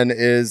again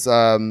is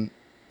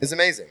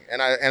amazing.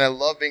 And I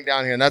love being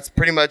down here. And that's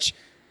pretty much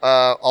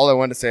all I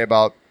wanted to say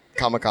about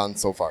Comic-Con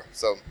so far.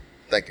 So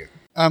thank you.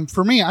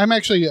 For me, I'm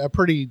actually a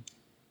pretty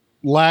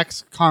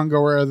lax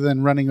con-goer other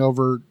than running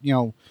over,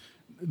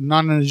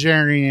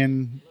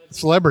 non-Nigerian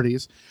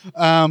celebrities.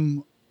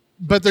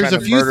 But there's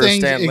a few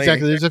things.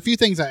 Exactly. There's a few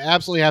things I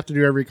absolutely have to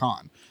do every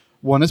con.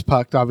 One is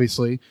PUCT,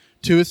 obviously.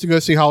 2 is to go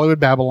see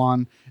Hollywood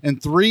Babylon.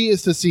 And 3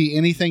 is to see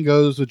Anything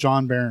Goes with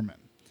John Barrowman.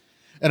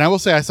 And I will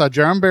say I saw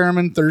John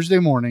Barrowman Thursday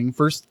morning.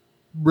 First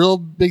real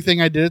big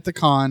thing I did at the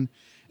con.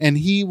 And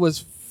he was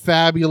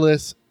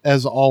fabulous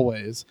as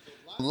always.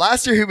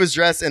 Last year he was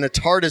dressed in a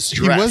TARDIS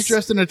dress. He was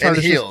dressed in a TARDIS and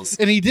heels. Dress.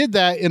 And he did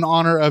that in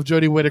honor of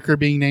Jodie Whittaker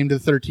being named the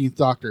 13th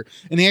Doctor.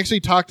 And he actually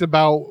talked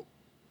about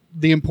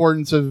the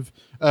importance of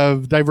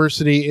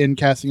diversity in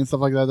casting and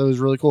stuff like that. That was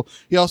really cool.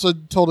 He also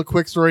told a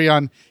quick story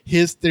on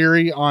his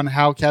theory on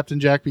how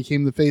Captain Jack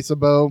became the face of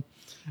Bo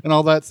and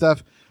all that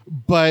stuff.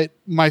 But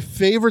my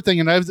favorite thing,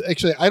 and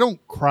I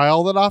don't cry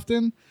all that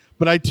often,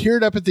 but I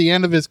teared up at the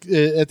end of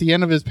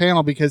his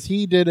panel because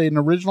he did an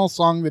original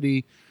song that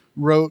he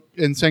wrote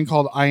and sang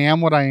called I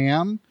Am What I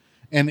Am,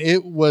 and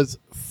it was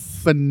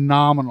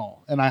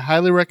phenomenal. And I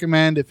highly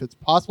recommend, if it's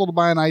possible to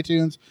buy on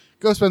iTunes,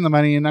 go spend the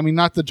money. And I mean,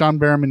 not that John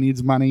Barrowman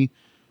needs money,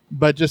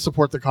 but just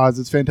support the cause.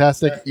 It's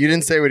fantastic. You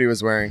didn't say what he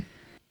was wearing.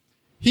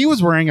 He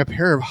was wearing a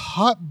pair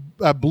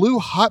of blue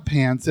hot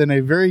pants and a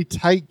very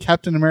tight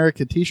Captain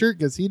America t-shirt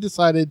because he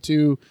decided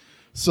to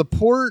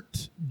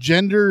support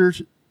gender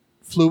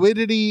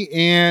fluidity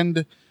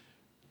and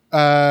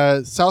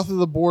south of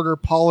the border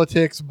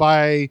politics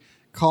by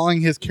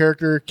calling his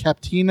character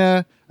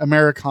Captina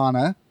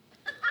Americana.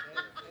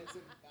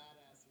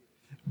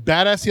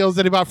 Badass heels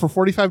that he bought for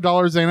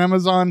 $45 on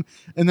Amazon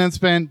and then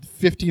spent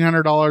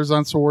 $1,500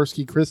 on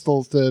Swarovski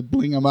crystals to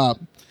bling them up.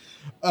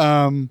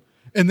 And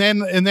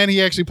then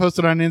he actually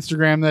posted on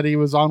Instagram that he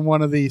was on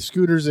one of the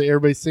scooters that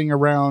everybody's seeing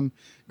around,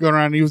 going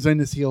around. He was in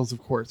his heels,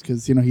 of course,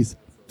 because he's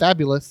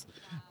fabulous.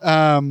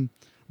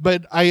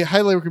 But I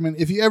highly recommend,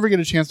 if you ever get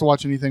a chance to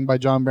watch anything by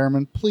John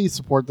Barrowman, please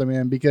support the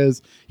man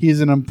because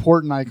he's an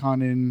important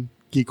icon in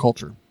geek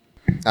culture.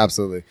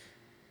 Absolutely.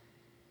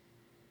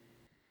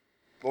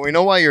 Well, we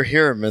know why you're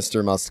here,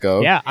 Mr.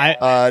 Musco.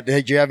 Yeah,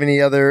 did you have any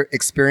other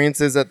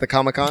experiences at the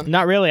Comic-Con?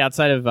 Not really.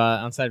 Outside of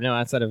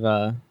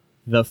the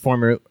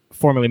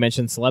formerly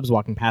mentioned celebs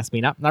walking past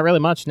me. Not really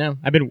much. No,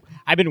 I've been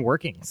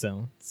working,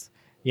 so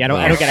I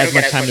don't get as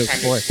much time to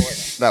explore.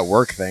 That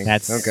work thing.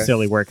 That's okay.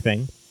 silly work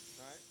thing.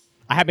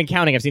 I have been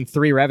counting. I've seen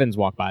 3 Revens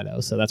walk by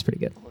though, so that's pretty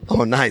good.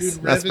 Oh, nice.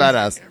 That's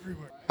badass.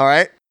 All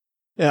right.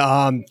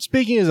 Yeah,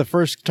 speaking as a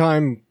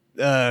first-time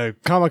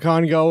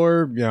Comic-Con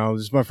goer,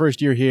 this is my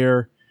first year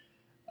here.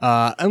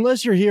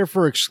 Unless you're here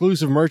for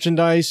exclusive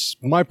merchandise,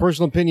 my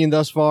personal opinion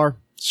thus far,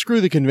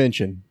 screw the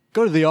convention.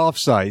 Go to the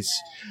offsites.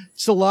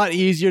 It's a lot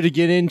easier to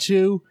get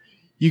into.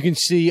 You can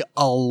see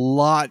a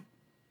lot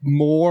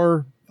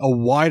more, a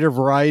wider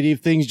variety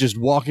of things just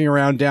walking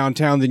around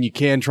downtown than you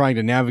can trying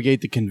to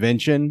navigate the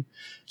convention.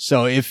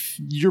 So if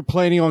you're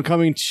planning on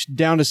coming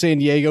down to San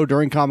Diego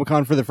during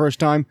Comic-Con for the first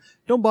time,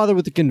 don't bother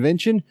with the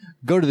convention.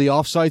 Go to the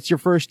offsites your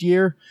first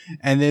year,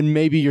 and then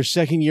maybe your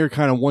second year,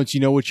 kind of once you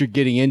know what you're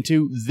getting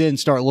into, then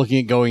start looking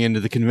at going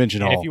into the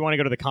convention And hall. if you want to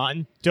go to the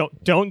con,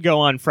 don't go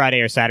on Friday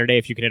or Saturday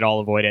if you can at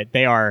all avoid it.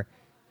 They are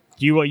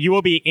you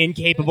will be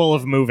incapable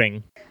of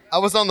moving. I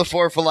was on the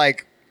floor for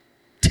like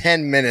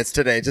 10 minutes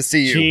today to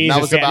see you. Jesus,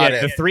 That was about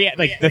it.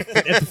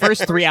 The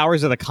first 3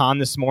 hours of the con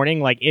this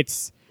morning,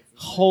 it's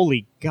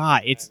holy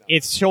God,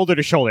 it's shoulder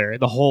to shoulder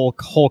the whole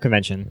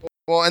convention.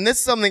 Well, and this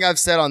is something I've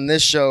said on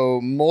this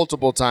show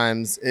multiple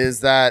times,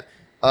 is that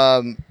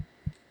the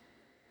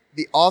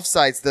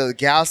offsites, the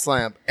gas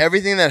lamp,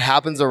 everything that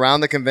happens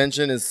around the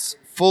convention is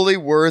fully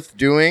worth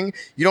doing.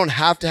 You don't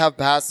have to have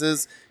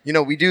passes.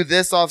 We do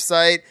this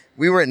offsite.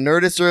 We were at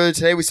Nerdist earlier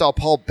today. We saw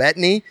Paul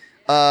Bettany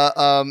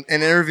and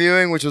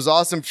interviewing, which was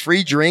awesome.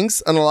 Free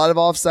drinks on a lot of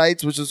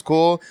offsites, which was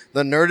cool.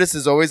 The Nerdist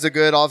is always a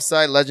good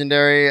offsite.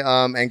 Legendary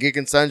and Geek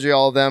and Sundry,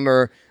 all of them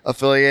are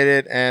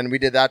affiliated, and we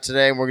did that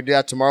today, and we're gonna do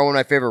that tomorrow. One of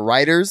my favorite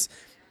writers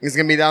is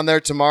gonna be down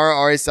there tomorrow,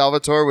 Ari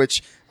Salvatore,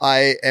 which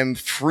I am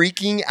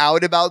freaking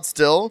out about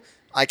still.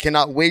 I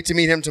cannot wait to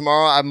meet him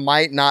tomorrow. I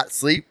might not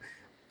sleep.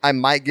 I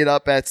might get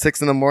up at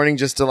 6 a.m.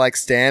 just to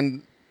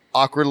stand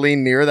awkwardly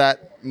near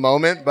that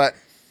moment. But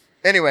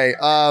anyway,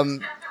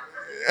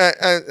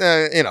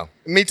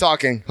 me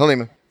talking.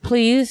 Halima.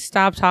 Please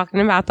stop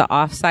talking about the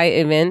off-site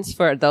events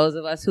for those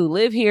of us who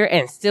live here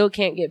and still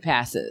can't get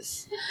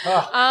passes.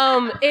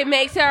 It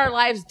makes our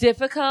lives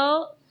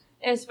difficult,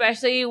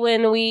 especially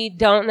when we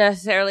don't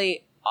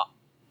necessarily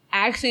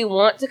actually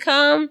want to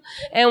come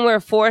and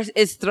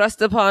it's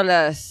thrust upon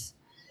us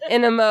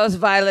in the most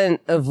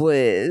violent of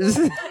ways.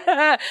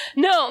 No.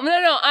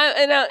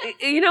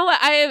 You know what?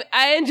 I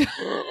enjoy.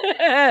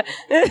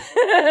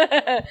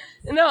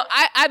 No,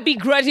 I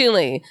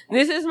begrudgingly.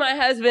 This is my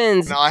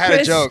husband's. No, I had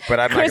a joke,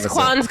 but I'm not Chris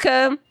going to say.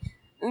 Kwanzaa.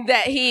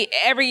 That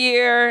every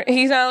year,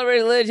 he's not a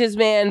religious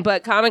man,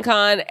 but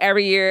Comic-Con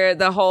every year,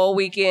 the whole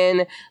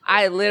weekend,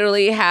 I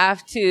literally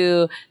have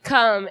to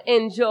come,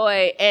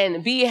 enjoy,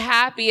 and be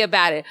happy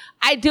about it.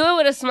 I do it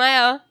with a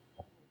smile.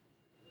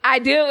 I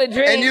do it with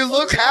drinks. And you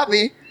look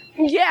happy.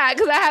 Yeah,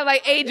 because I have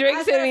 8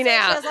 drinks in me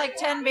now. She has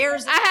 10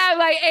 beers. I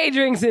have 8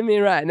 drinks in me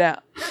right now.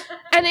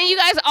 And then you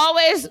guys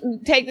always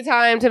take the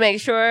time to make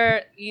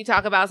sure you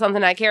talk about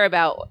something I care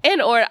about,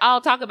 or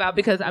I'll talk about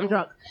because I'm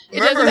drunk.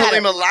 Remember,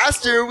 Halima,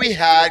 last year we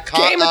had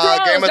Game of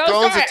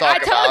Thrones to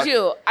talk about. I told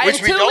you.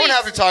 Which we don't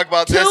have to talk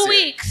about this year. 2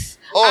 weeks.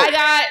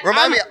 Oh,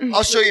 remind me.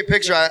 I'll show you a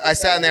picture. I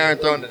sat in the Iron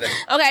Throne today.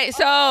 Okay,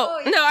 so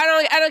no,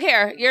 I don't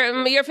care.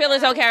 Your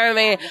feelings don't carry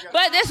me.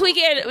 But this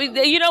weekend,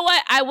 you know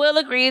what? I will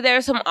agree.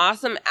 There's some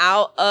awesome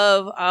out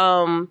of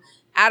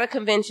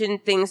convention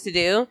things to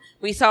do.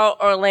 We saw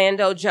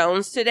Orlando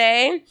Jones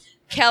today,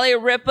 Kelly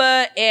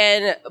Ripa,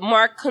 and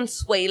Mark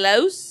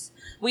Consuelos.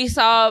 We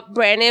saw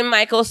Brandon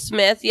Michael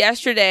Smith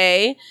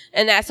yesterday,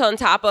 and that's on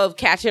top of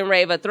Catching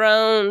Rave of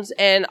Thrones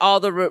and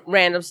all the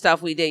random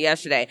stuff we did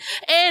yesterday.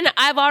 And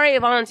I've already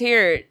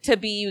volunteered to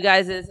be you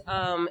guys'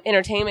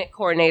 entertainment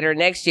coordinator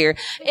next year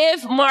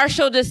if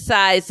Marshall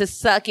decides to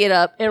suck it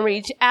up and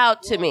reach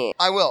out to me.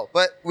 I will.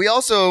 But we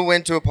also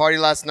went to a party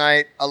last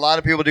night. A lot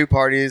of people do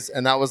parties,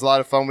 and that was a lot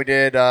of fun. We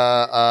did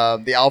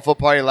the Alpha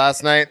party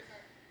last night.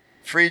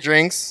 Free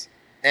drinks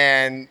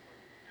and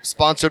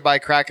sponsored by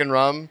Kraken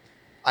Rum.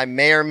 I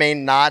may or may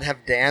not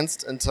have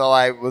danced until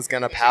I was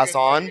going to pass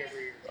on.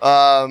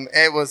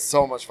 It was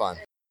so much fun.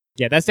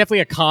 Yeah, that's definitely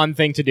a con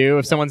thing to do.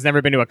 If someone's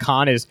never been to a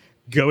con, is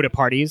go to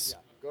parties.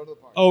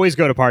 Always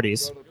go to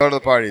parties. Go to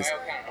the parties.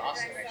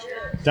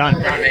 Done.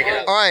 All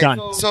right.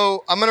 Done.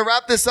 So I'm going to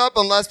wrap this up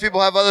unless people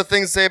have other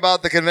things to say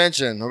about the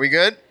convention. Are we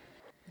good?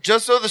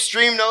 Just so the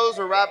stream knows,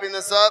 we're wrapping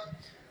this up.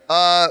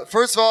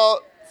 First of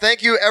all,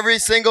 thank you every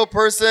single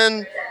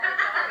person,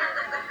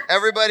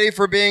 everybody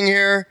for being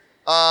here.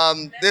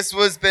 This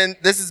has been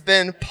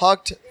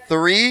PUCT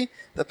 3,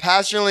 the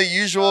Passionately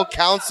Usual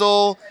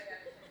Council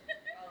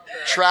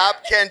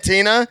Trap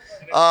Cantina.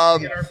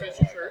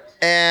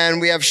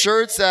 And we have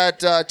shirts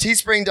at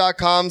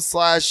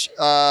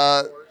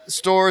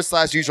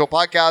teespring.com/store/usual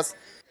podcast.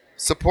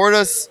 Support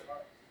us,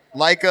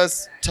 like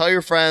us, tell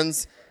your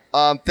friends.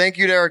 Thank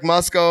you to Eric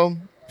Musco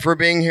for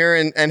being here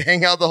and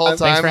hang out the whole time.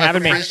 Thanks for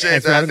having me. Appreciate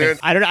Thanks for that, having me. dude.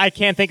 I don't. I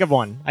can't think of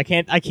one. I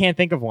can't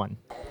think of one.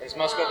 This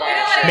must go by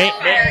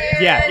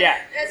a Yeah.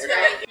 That's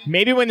right.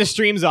 Maybe when the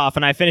stream's off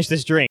and I finish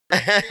this drink. The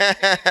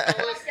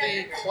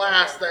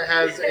class that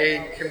has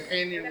a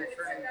companion returning.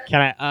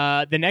 Can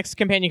I? The next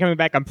companion coming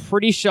back, I'm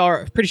pretty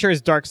sure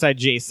is Darkside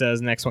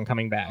Jasa's next one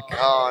coming back.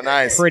 Oh,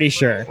 nice. Pretty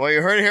sure. Well,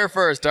 you heard it here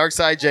first.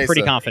 Darkside Jason.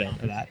 Pretty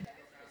confident of that.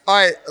 All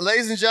right,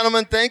 ladies and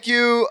gentlemen, thank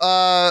you,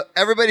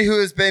 everybody who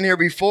has been here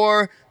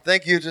before.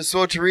 Thank you to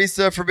So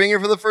Teresa for being here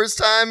for the first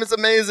time. It's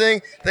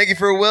amazing. Thank you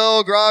for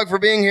Will, Grog for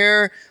being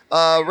here.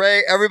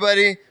 Ray,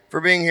 everybody for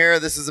being here.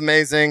 This is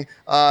amazing.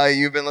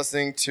 You've been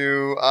listening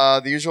to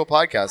The Usual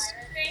Podcast.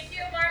 Thank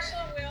you, Marshall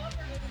Will,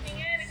 for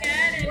listening in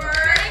again.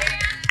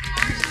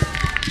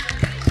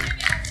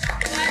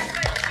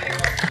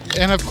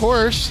 And of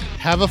course,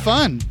 have a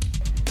fun.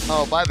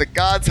 Oh, by the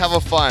gods, have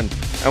a fun.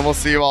 And we'll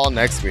see you all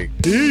next week.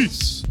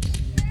 Peace.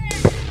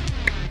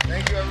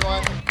 Thank you,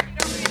 everyone.